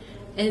community,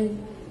 and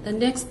the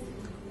next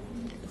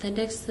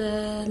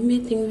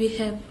meeting we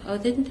have, our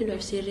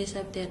 1325, she raised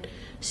up that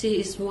she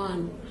is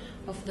one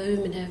of the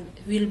women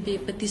will be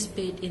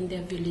participate in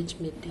their village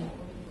meeting.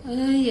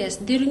 Yes,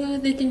 during our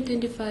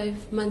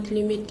 1325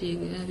 monthly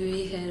meeting,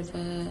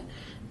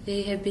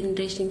 they have been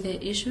raising their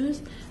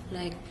issues.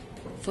 Like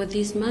for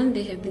this month,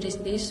 they have been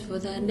raising the issues. For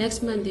the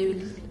next month, they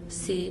will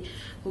say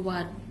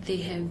what they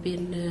have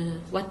been,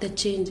 what the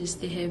changes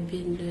they have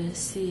been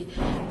see.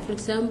 For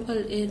example,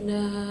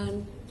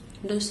 in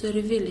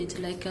Nosuri village,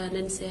 like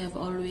Nancy have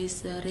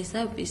always raised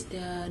up, is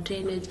the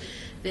drainage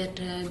that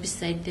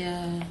beside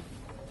their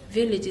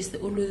village is the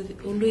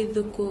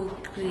Uluiduko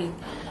Creek.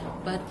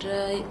 But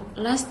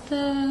last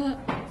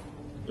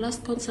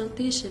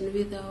consultation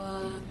with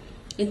our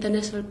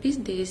International Peace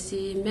Day,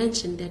 she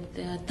mentioned that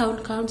the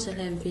town council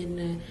have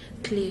been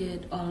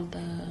cleared all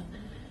the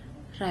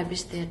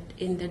rubbish that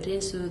in the drain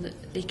so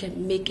that they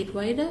can make it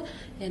wider,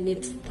 and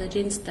the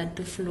drain start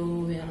to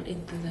flow well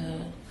into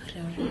the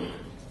river.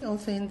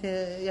 Also in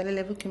the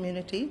Yalelevu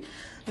community,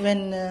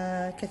 when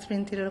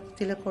Catherine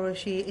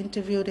Tilakoroshi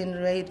interviewed in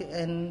radio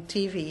and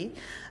TV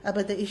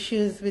about the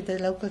issues with the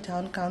local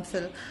town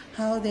council,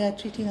 how they are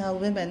treating our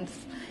women.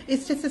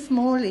 It's just a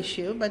small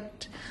issue,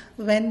 but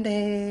when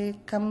they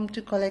come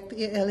to collect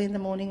early in the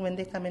morning, when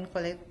they come and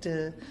collect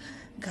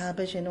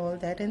garbage and all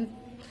that, and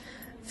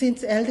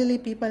since elderly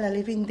people are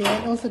living there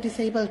and also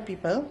disabled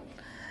people,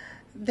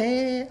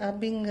 they are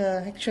being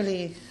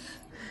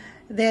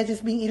they are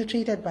just being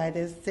ill-treated by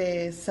this.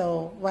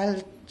 So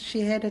while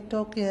she had a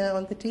talk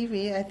on the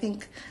TV, I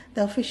think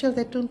the officials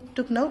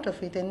took note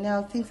of it, and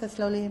now things are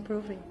slowly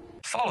improving.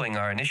 Following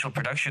our initial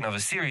production of a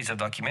series of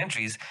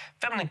documentaries,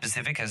 Femlink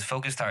Pacific has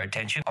focused our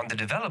attention on the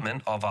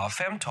development of our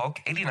FemTalk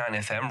 89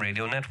 FM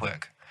radio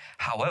network.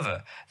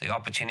 However, the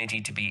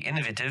opportunity to be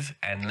innovative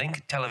and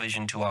link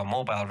television to our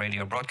mobile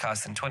radio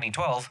broadcast in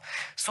 2012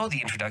 saw the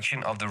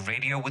introduction of the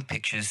Radio with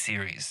Pictures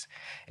series.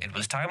 It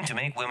was time to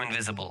make women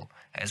visible,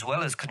 as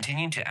well as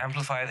continue to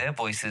amplify their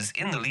voices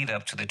in the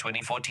lead-up to the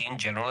 2014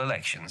 general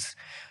elections,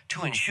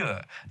 to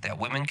ensure that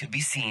women could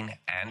be seen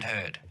and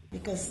heard.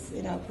 Because,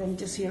 from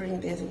just hearing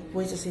their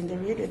voices in the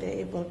radio, they're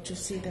able to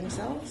see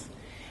themselves,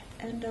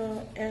 and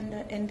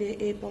they're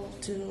able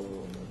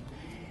to...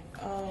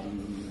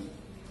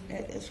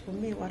 As for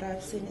me, what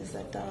I've seen is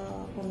that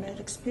from that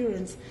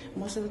experience,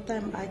 most of the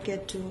time I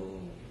get to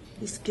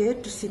be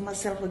scared to see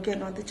myself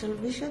again on the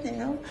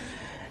television,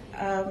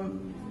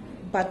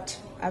 but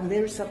I'm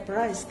very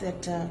surprised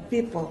that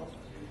people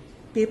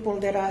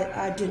that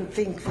I didn't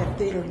think that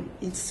they'll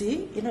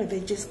see,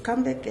 they just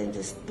come back and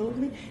just told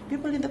me,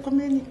 people in the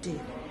community,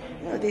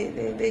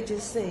 they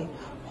just say,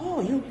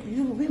 oh,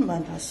 you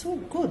women are so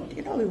good,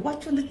 we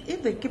watch on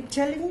it, they keep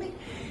telling me,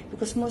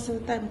 because most of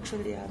the time,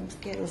 actually, I'm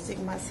scared of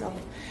seeing myself.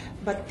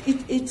 But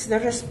it's the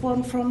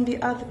response from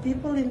the other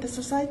people in the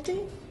society.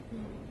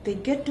 They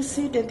get to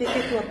see it and they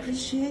get to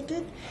appreciate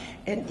it.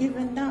 And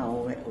even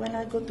now, when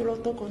I go to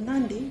Lotoko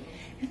Nandi,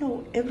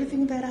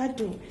 everything that I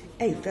do,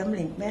 hey,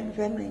 family, man,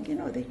 family,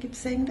 they keep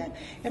saying that.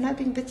 And I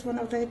think that's one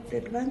of the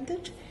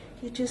advantage.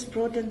 You just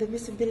broaden the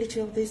visibility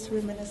of these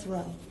women as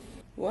well.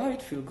 Well,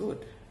 it feels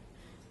good.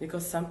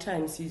 Because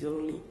sometimes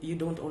you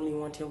don't only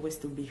want your voice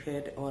to be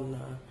heard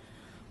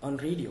on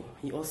radio,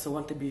 you also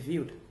want to be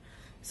viewed.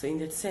 So in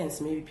that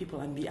sense, maybe people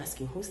will be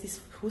asking, who's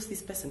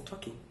this person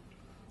talking?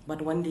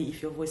 But one day,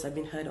 if your voice has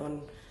been heard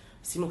on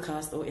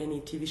simulcast or any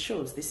TV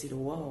shows, they say,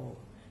 wow,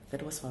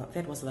 that was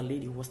the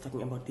lady who was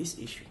talking about this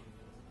issue.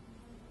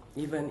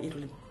 Even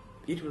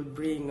it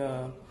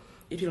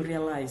will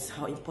realize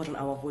how important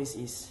our voice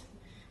is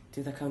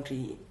to the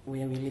country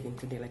where we live in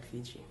today, like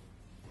Fiji.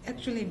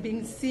 Actually,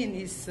 being seen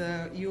is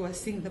you are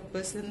seeing the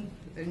person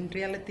in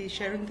reality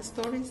sharing the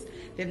stories,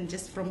 then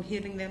just from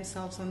hearing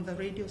themselves on the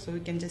radio, so you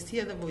can just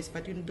hear the voice,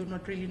 but you do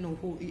not really know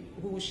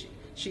who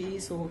she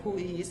is or who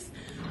he is.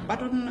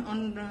 But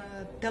on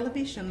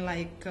television,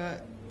 like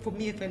for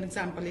me, for an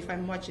example, if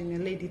I'm watching a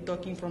lady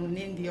talking from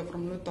Nindi or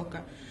from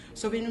Lutoka,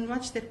 so when we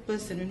watch that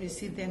person, when we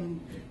see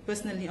them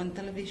personally on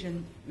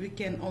television, we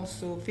can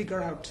also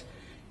figure out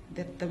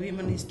that the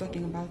woman is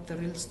talking about the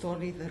real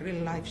story, the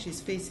real life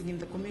she's facing in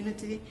the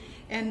community,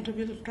 and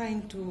we're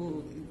trying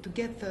to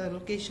get the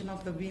location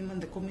of the women,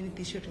 the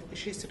community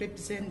she's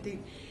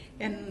representing,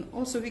 and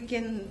also we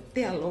can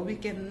tell or we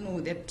can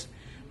know that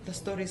the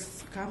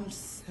stories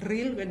comes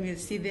real when we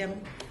see them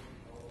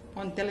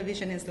on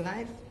television as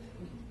live.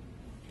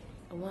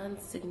 One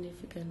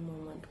significant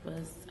moment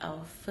was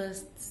our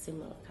first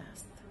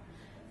simulcast,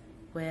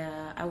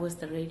 where I was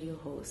the radio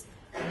host.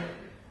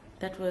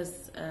 That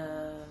was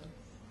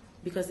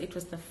because it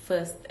was the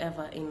first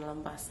ever in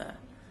Lambasa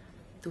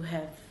to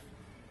have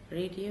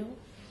radio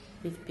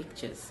with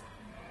pictures.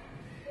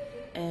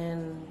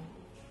 And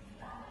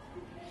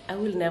I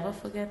will never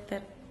forget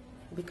that,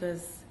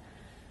 because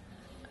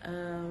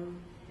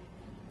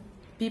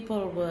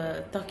people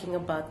were talking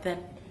about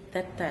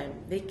that time.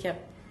 They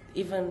kept,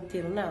 even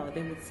till now,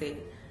 they would say,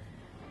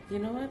 you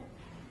know what,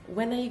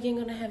 when are you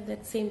going to have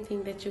that same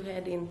thing that you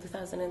had in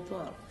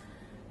 2012?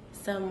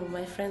 Some of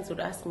my friends would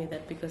ask me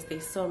that because they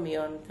saw me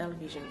on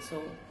television,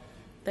 so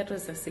that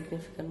was a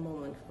significant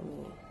moment for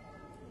me.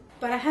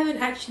 But I haven't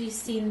actually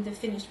seen the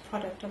finished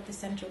product of the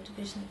Central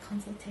Division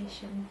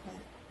consultation.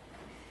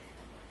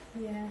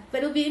 But yeah, but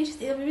it'll be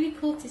interesting. It'll be really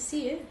cool to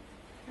see it,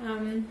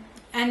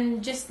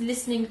 and just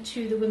listening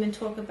to the women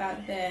talk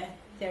about their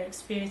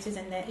experiences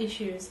and their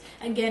issues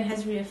again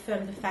has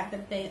reaffirmed the fact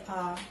that they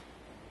are,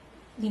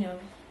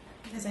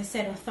 as I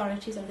said,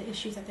 authorities on the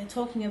issues that they're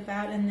talking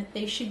about, and that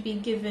they should be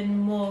given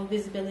more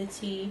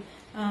visibility,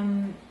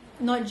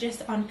 not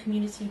just on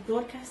community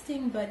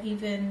broadcasting, but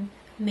even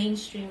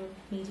mainstream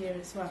media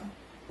as well.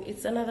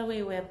 It's another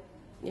way where,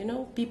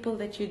 people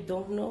that you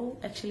don't know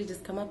actually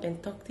just come up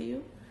and talk to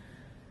you.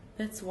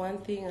 That's one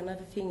thing.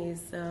 Another thing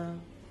is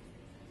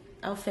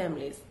our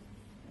families.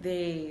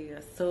 They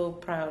are so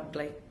proud,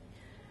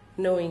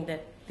 knowing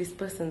that this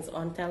person's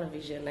on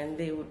television, and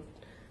they would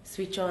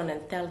switch on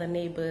and tell the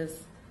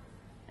neighbors.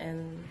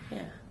 And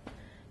yeah,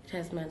 it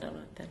has meant a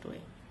lot that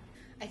way.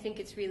 I think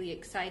it's really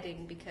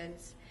exciting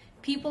because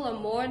people are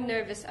more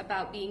nervous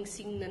about being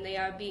seen than they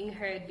are being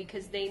heard,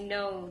 because they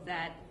know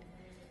that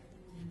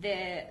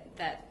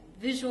that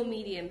visual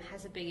medium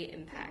has a bigger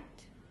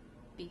impact,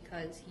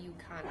 because you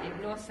can't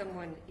ignore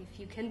someone if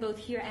you can both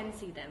hear and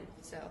see them.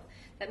 So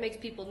that makes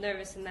people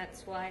nervous, and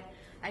that's why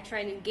I try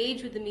and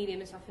engage with the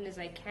medium as often as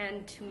I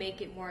can to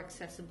make it more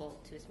accessible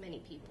to as many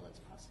people as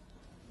possible.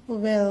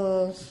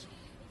 Well,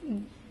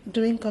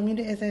 doing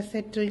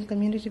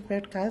community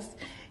broadcasts,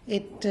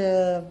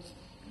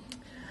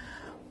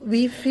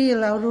 we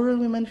feel, our rural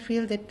women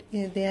feel that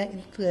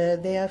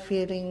they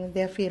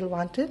feel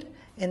wanted,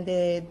 and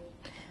they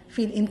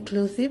feel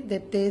inclusive,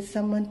 that there is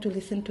someone to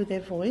listen to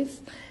their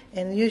voice.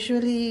 And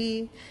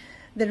usually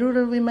the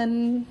rural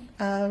women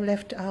are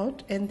left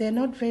out, and they're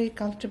not very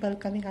comfortable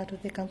coming out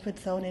of their comfort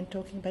zone and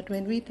talking. But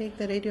when we take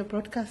the radio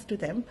broadcast to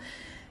them,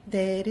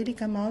 they really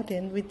come out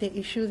and with their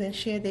issues and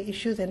share their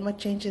issues and what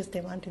changes they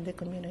want in the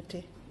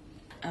community.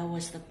 I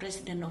was the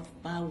president of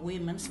Bar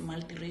Women's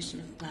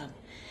Multiracial Club.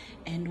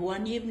 And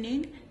one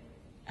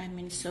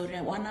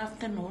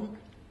afternoon,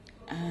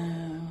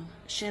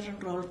 Sharon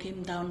Roll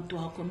came down to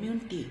our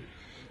community,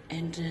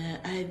 and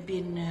I've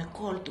been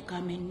called to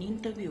come and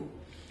interview.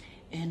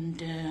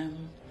 And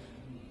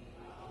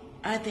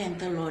I thank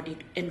the Lord.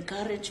 It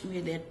encouraged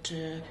me that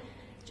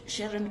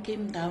Sharon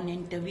came down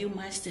and interviewed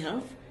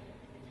myself,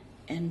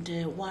 and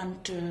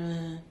what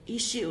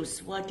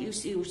issues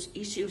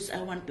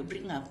I want to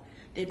bring up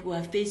that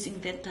were facing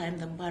that time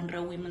the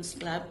Bandra Women's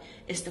Club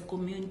as the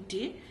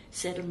community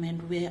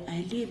settlement where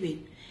I live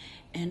in.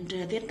 And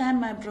that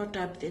time I brought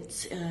up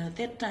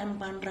that time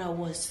Bandra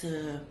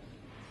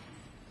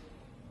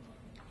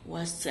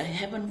was I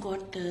haven't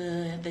got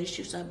the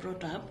issues I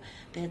brought up.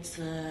 That's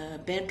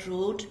bad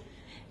road,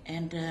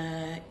 and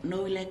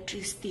no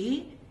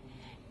electricity,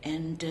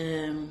 and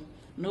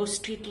no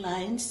street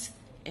lines,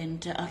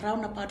 and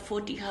around about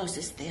 40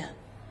 houses there.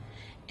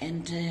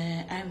 And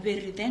I'm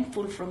very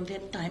thankful from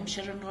that time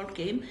Sharon Hall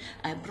came.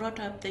 I brought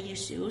up the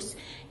issues,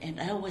 and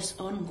I was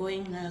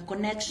ongoing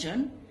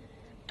connection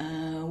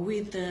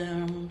with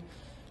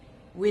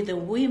the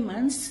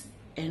women's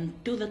and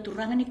to the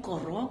Turangani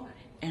Koro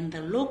and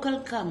the local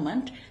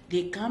government.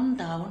 They come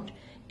down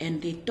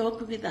and they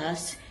talk with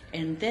us,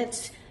 and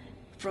that's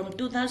from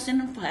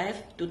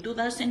 2005 to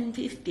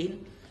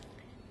 2015.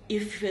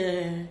 If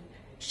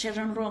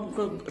Sharon Roll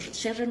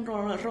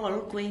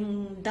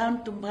going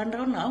down to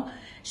Bandra now,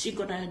 she's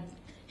gonna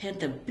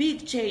have a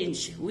big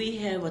change. We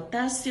have a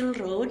Tahsil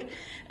Road,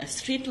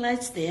 street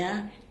lights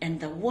there, and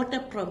the water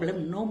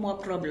problem, no more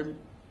problem.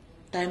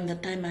 The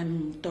time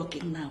I'm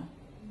talking now.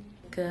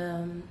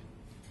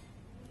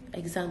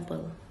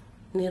 Example,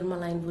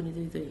 Nirmalain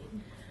Bunidudui.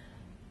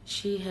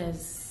 She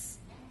has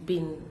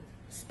been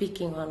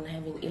speaking on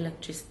having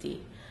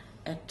electricity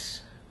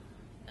at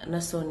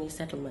Nasoni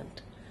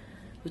settlement,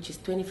 which is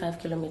 25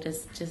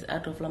 kilometers just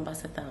out of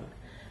Lambasa town.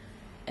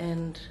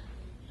 And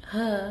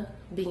her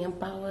being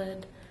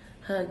empowered,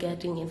 her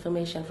getting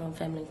information from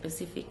Family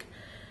Pacific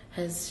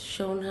has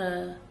shown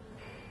her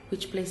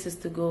which places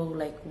to go,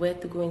 like where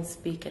to go and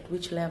speak, at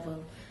which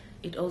level.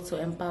 It also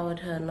empowered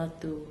her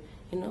not to,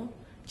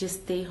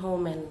 just stay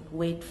home and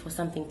wait for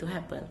something to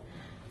happen.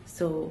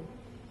 So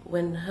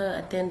when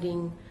her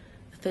attending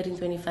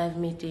 1325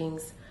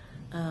 meetings,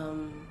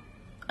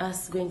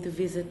 us going to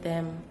visit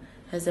them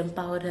has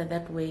empowered her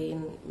that way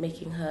in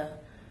making her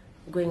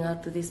going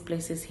out to these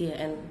places here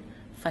and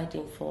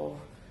fighting for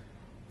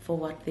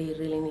what they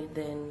really need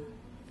then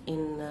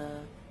in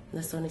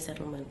the Sony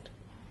settlement.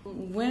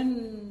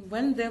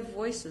 When their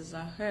voices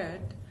are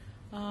heard,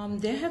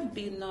 there have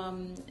been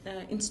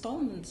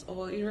installments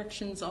or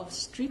erections of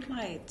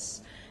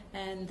streetlights,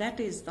 and that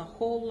is the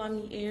whole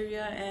Lami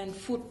area and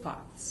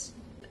footpaths.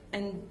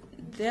 And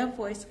their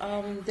voice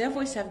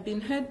have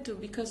been heard too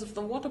because of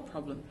the water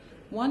problem.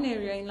 One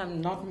area in Lami,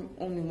 not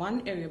only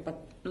one area, but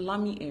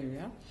Lami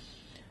area,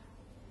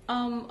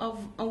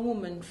 of a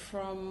woman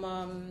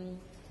from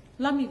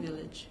Lami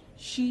village.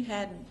 She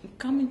had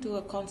come into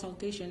a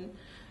consultation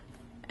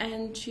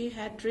and she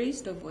had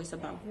raised her voice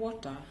about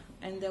water,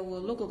 and there were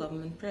local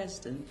government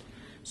president.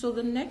 So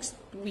the next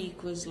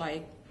week was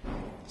like,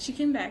 she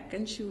came back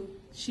and she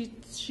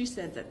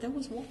said that there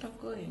was water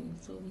going.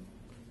 So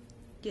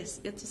yes,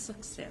 it's a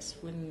success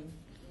when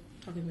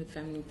talking with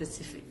Family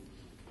Pacific.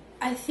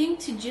 I think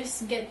to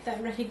just get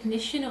that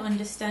recognition or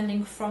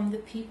understanding from the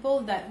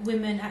people that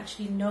women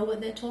actually know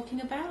what they're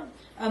talking about,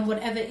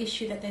 whatever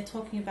issue that they're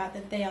talking about,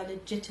 that they are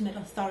legitimate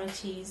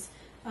authorities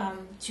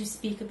to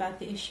speak about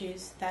the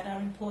issues that are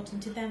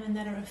important to them and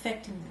that are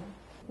affecting them.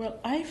 Well,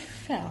 I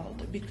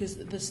felt, because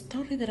the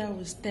story that I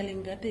was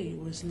telling that day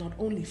was not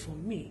only for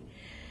me,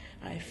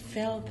 I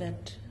felt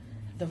that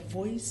the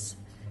voice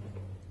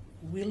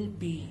will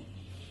be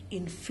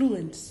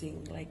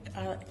influencing, like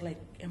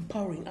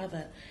empowering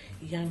other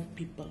young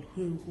people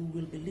who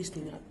will be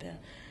listening out there.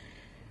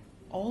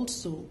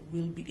 Also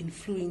will be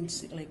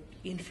influencing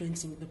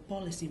the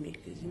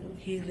policymakers,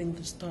 hearing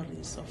the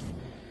stories of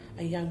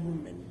a young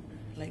woman,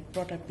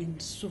 brought up in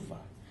Suva,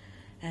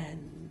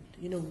 and,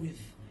 with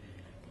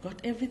got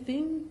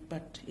everything,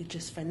 but it's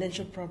just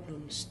financial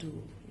problems to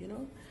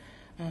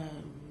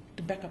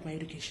back up my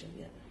education,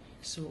 yeah.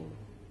 So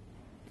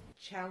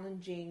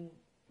challenging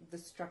the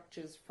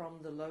structures from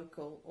the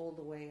local all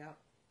the way up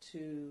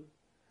to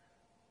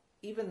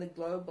even the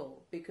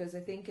global, because I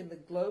think in the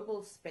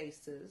global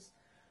spaces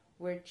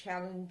we're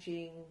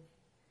challenging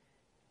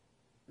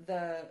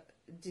the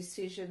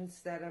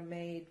decisions that are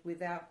made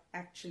without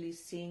actually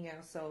seeing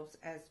ourselves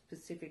as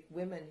Pacific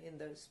women in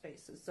those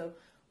spaces. So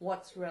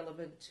what's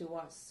relevant to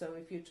us? So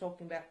if you're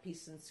talking about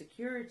peace and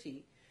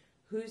security,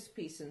 whose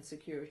peace and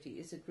security?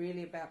 Is it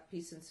really about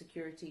peace and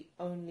security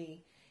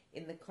only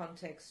in the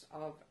context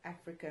of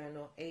African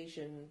or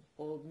Asian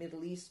or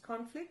Middle East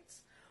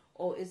conflicts?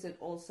 Or is it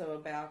also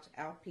about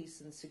our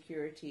peace and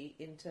security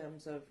in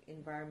terms of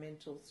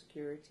environmental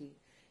security,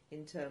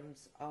 in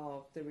terms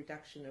of the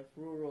reduction of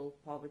rural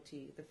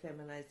poverty, the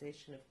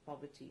feminization of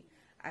poverty,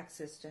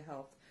 access to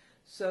health?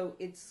 So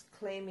it's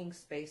claiming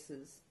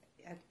spaces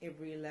at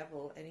every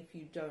level, and if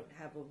you don't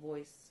have a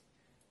voice,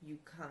 you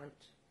can't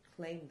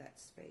claim that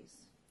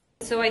space.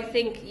 So I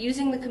think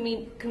using the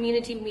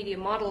community media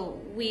model,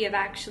 we have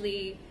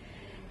actually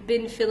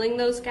been filling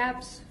those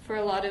gaps for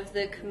a lot of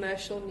the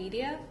commercial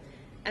media.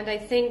 And I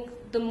think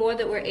the more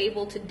that we're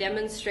able to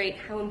demonstrate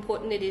how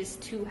important it is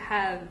to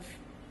have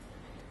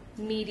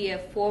media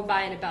for,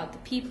 by, and about the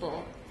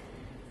people,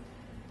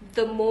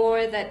 the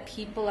more that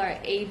people are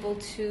able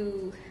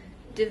to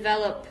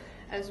develop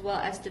as well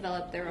as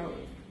develop their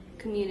own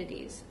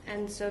communities.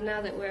 And so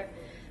now that we're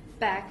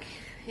back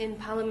in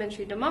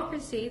parliamentary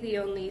democracy, the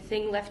only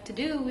thing left to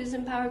do is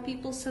empower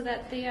people so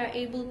that they are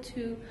able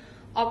to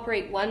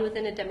operate, one,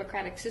 within a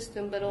democratic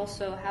system, but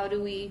also how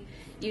do we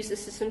use the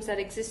systems that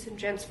exist and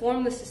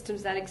transform the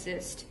systems that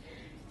exist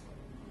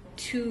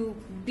to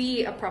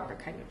be a proper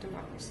kind of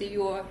democracy,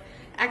 or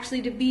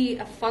actually to be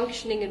a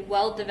functioning and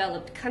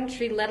well-developed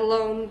country, let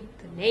alone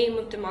the name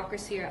of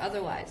democracy or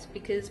otherwise,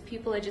 because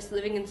people are just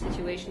living in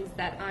situations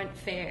that aren't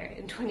fair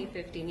in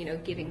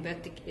 2015, giving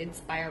birth to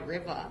kids by a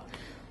river,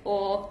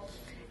 or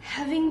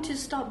having to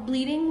stop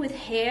bleeding with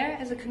hair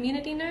as a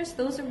community nurse.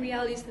 Those are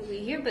realities that we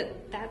hear,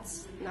 but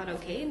that's not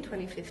okay in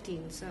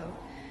 2015. So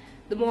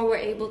the more we're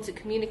able to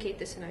communicate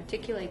this and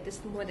articulate this,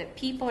 the more that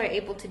people are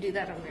able to do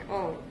that on their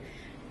own,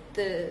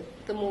 the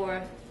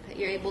more that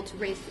you're able to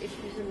raise the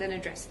issues and then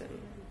address them.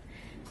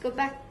 Go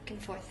back and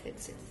forth.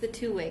 It's the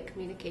two-way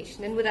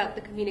communication, and without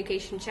the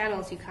communication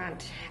channels, you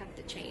can't have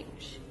the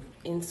change.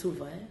 In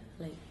Suva,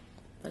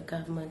 the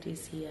government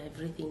is here,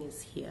 everything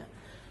is here.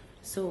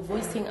 So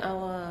voicing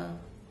our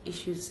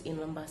issues in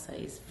Mombasa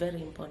is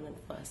very important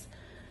for us.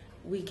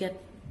 We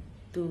get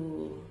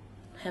to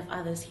have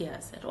others hear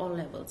us at all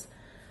levels.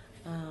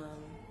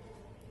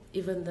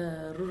 Even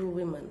the rural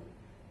women,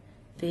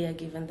 they are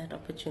given that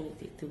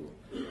opportunity to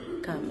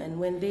come. And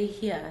when they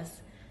hear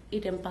us,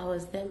 it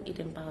empowers them, it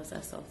empowers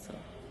us also.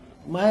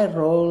 My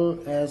role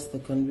as the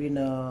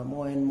convener,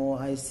 more and more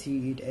I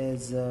see it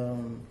as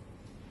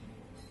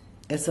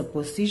as a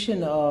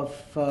position of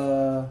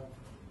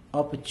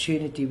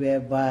opportunity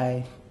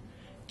whereby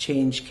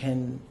change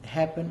can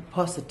happen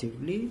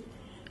positively,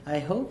 I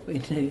hope,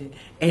 in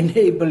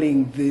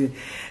enabling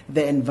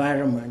the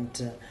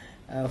environment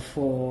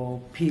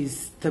for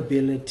peace,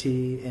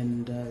 stability,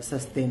 and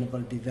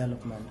sustainable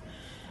development.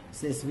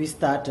 So as we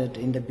started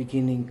in the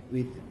beginning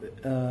with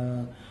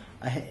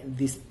I had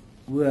this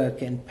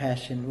work and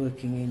passion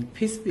working in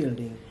peace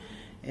building,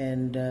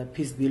 and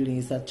peace building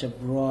is such a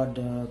broad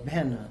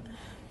banner.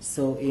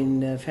 So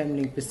in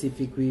Family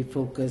Pacific, we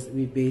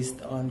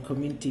based on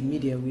community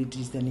media, which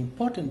is an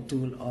important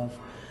tool of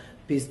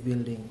peace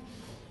building.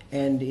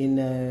 And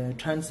in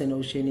Trans and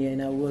Oceania,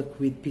 in our work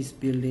with peace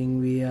building,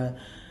 we are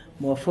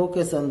more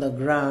focused on the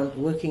ground,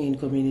 working in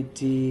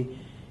community,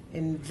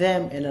 and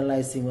them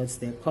analyzing what's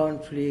their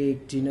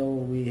conflict.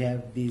 We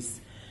have this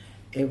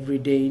every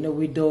day.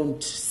 We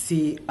don't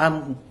see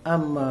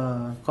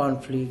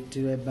conflict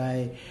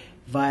whereby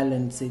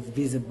violence is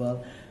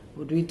visible.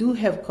 But we do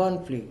have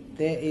conflict.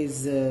 There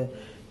is the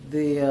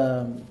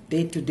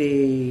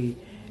day-to-day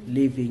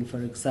living,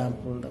 for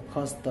example, the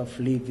cost of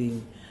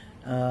living.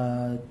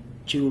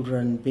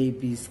 Children,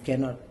 babies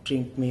cannot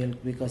drink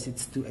milk because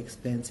it's too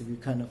expensive, you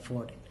can't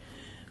afford it.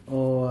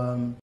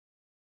 Or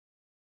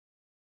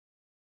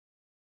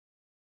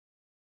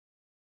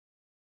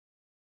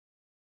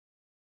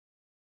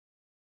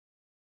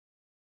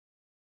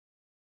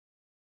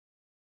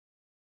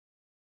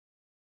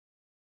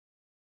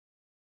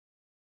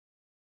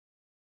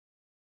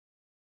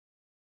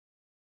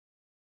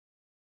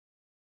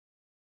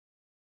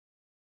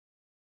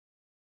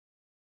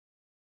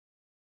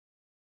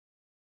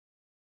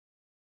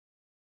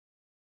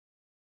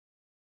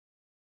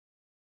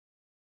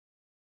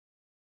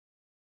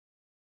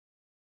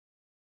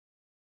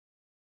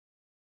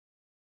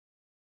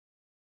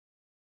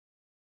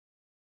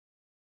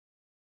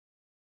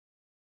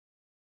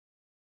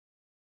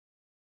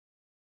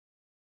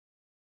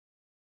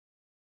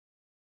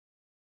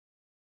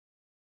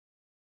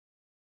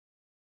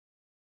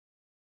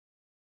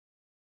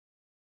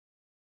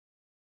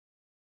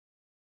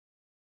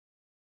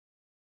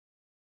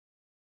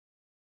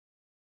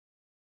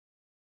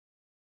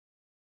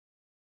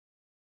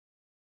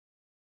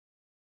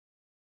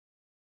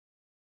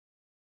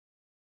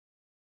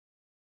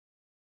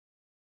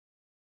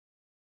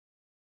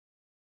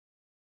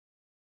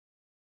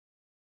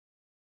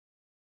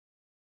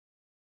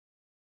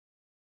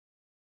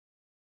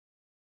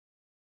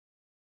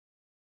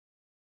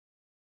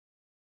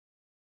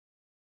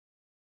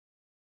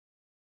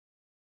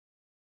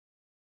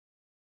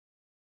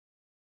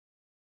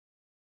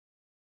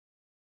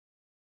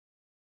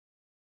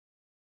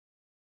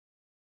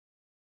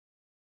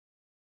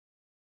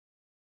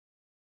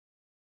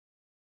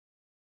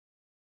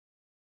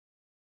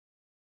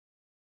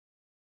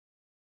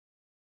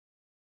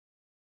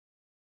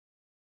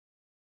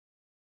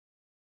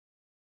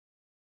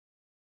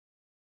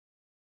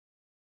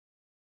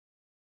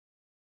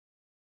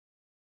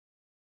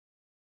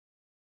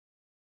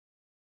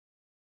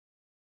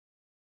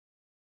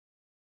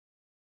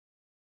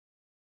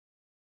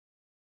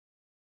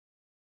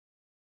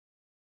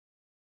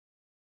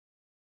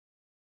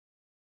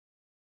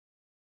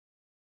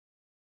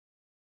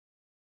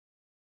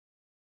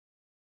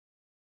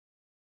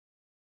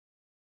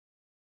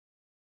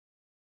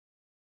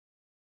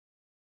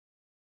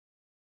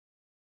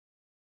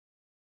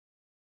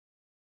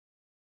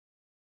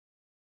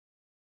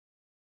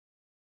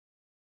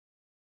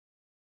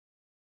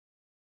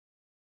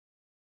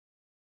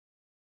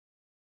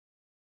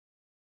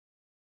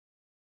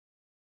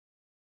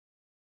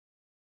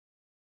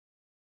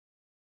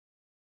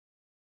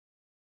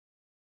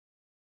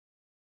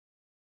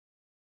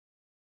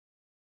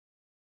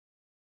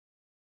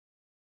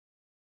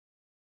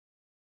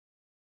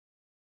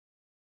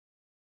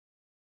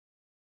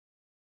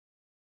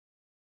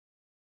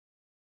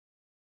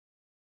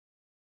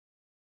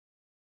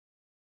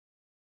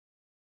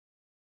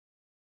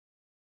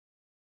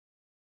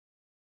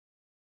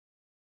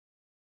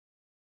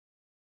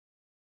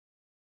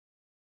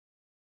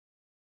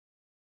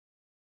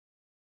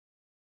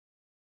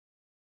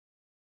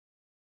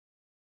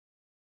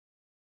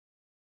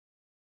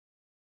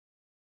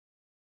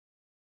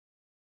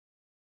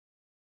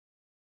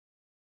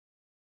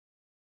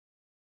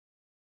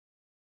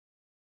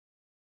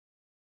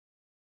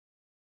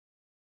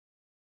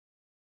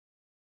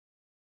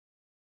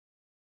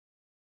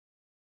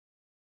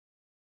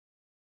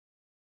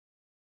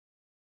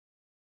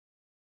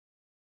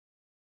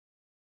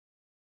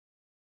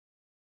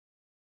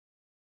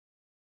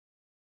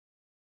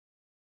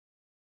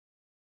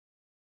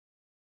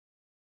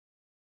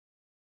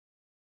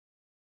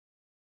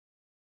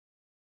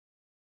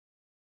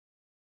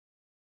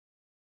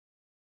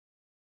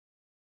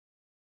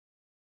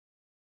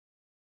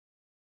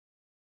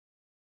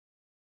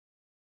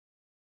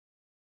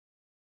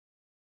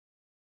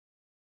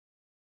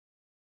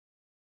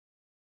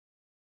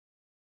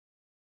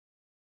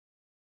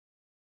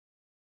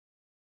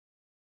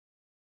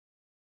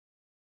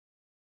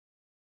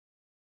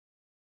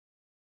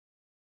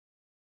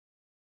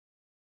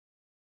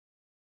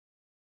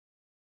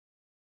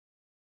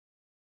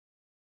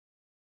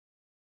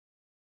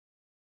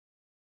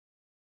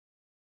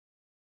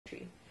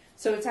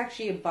So it's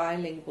actually a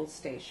bilingual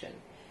station.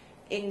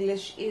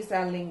 English is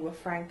our lingua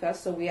franca,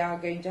 so we are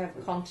going to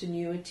have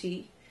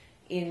continuity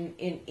in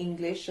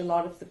English. A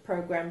lot of the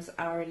programs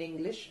are in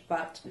English,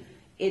 but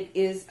it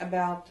is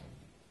about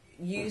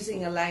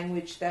using a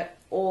language that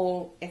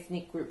all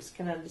ethnic groups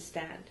can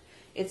understand.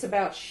 It's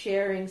about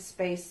sharing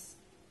space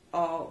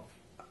of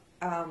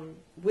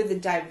with the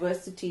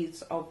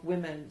diversities of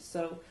women.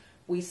 So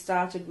we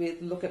started with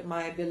Look at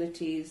My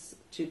Abilities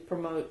to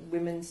promote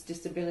women's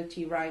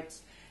disability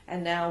rights,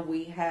 and now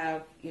we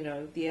have, you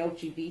know, the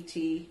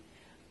LGBT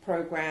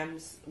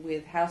programs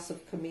with House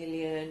of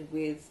Chameleon,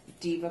 with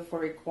Diva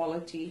for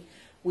Equality.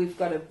 We've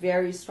got a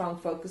very strong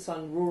focus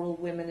on rural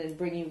women and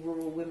bringing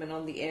rural women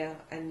on the air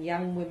and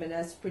young women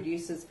as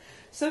producers.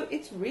 So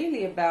it's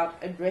really about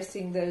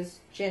addressing those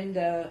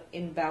gender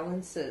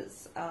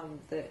imbalances,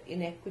 the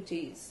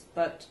inequities,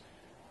 but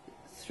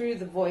through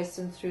the voice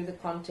and through the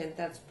content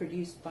that's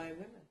produced by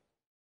women.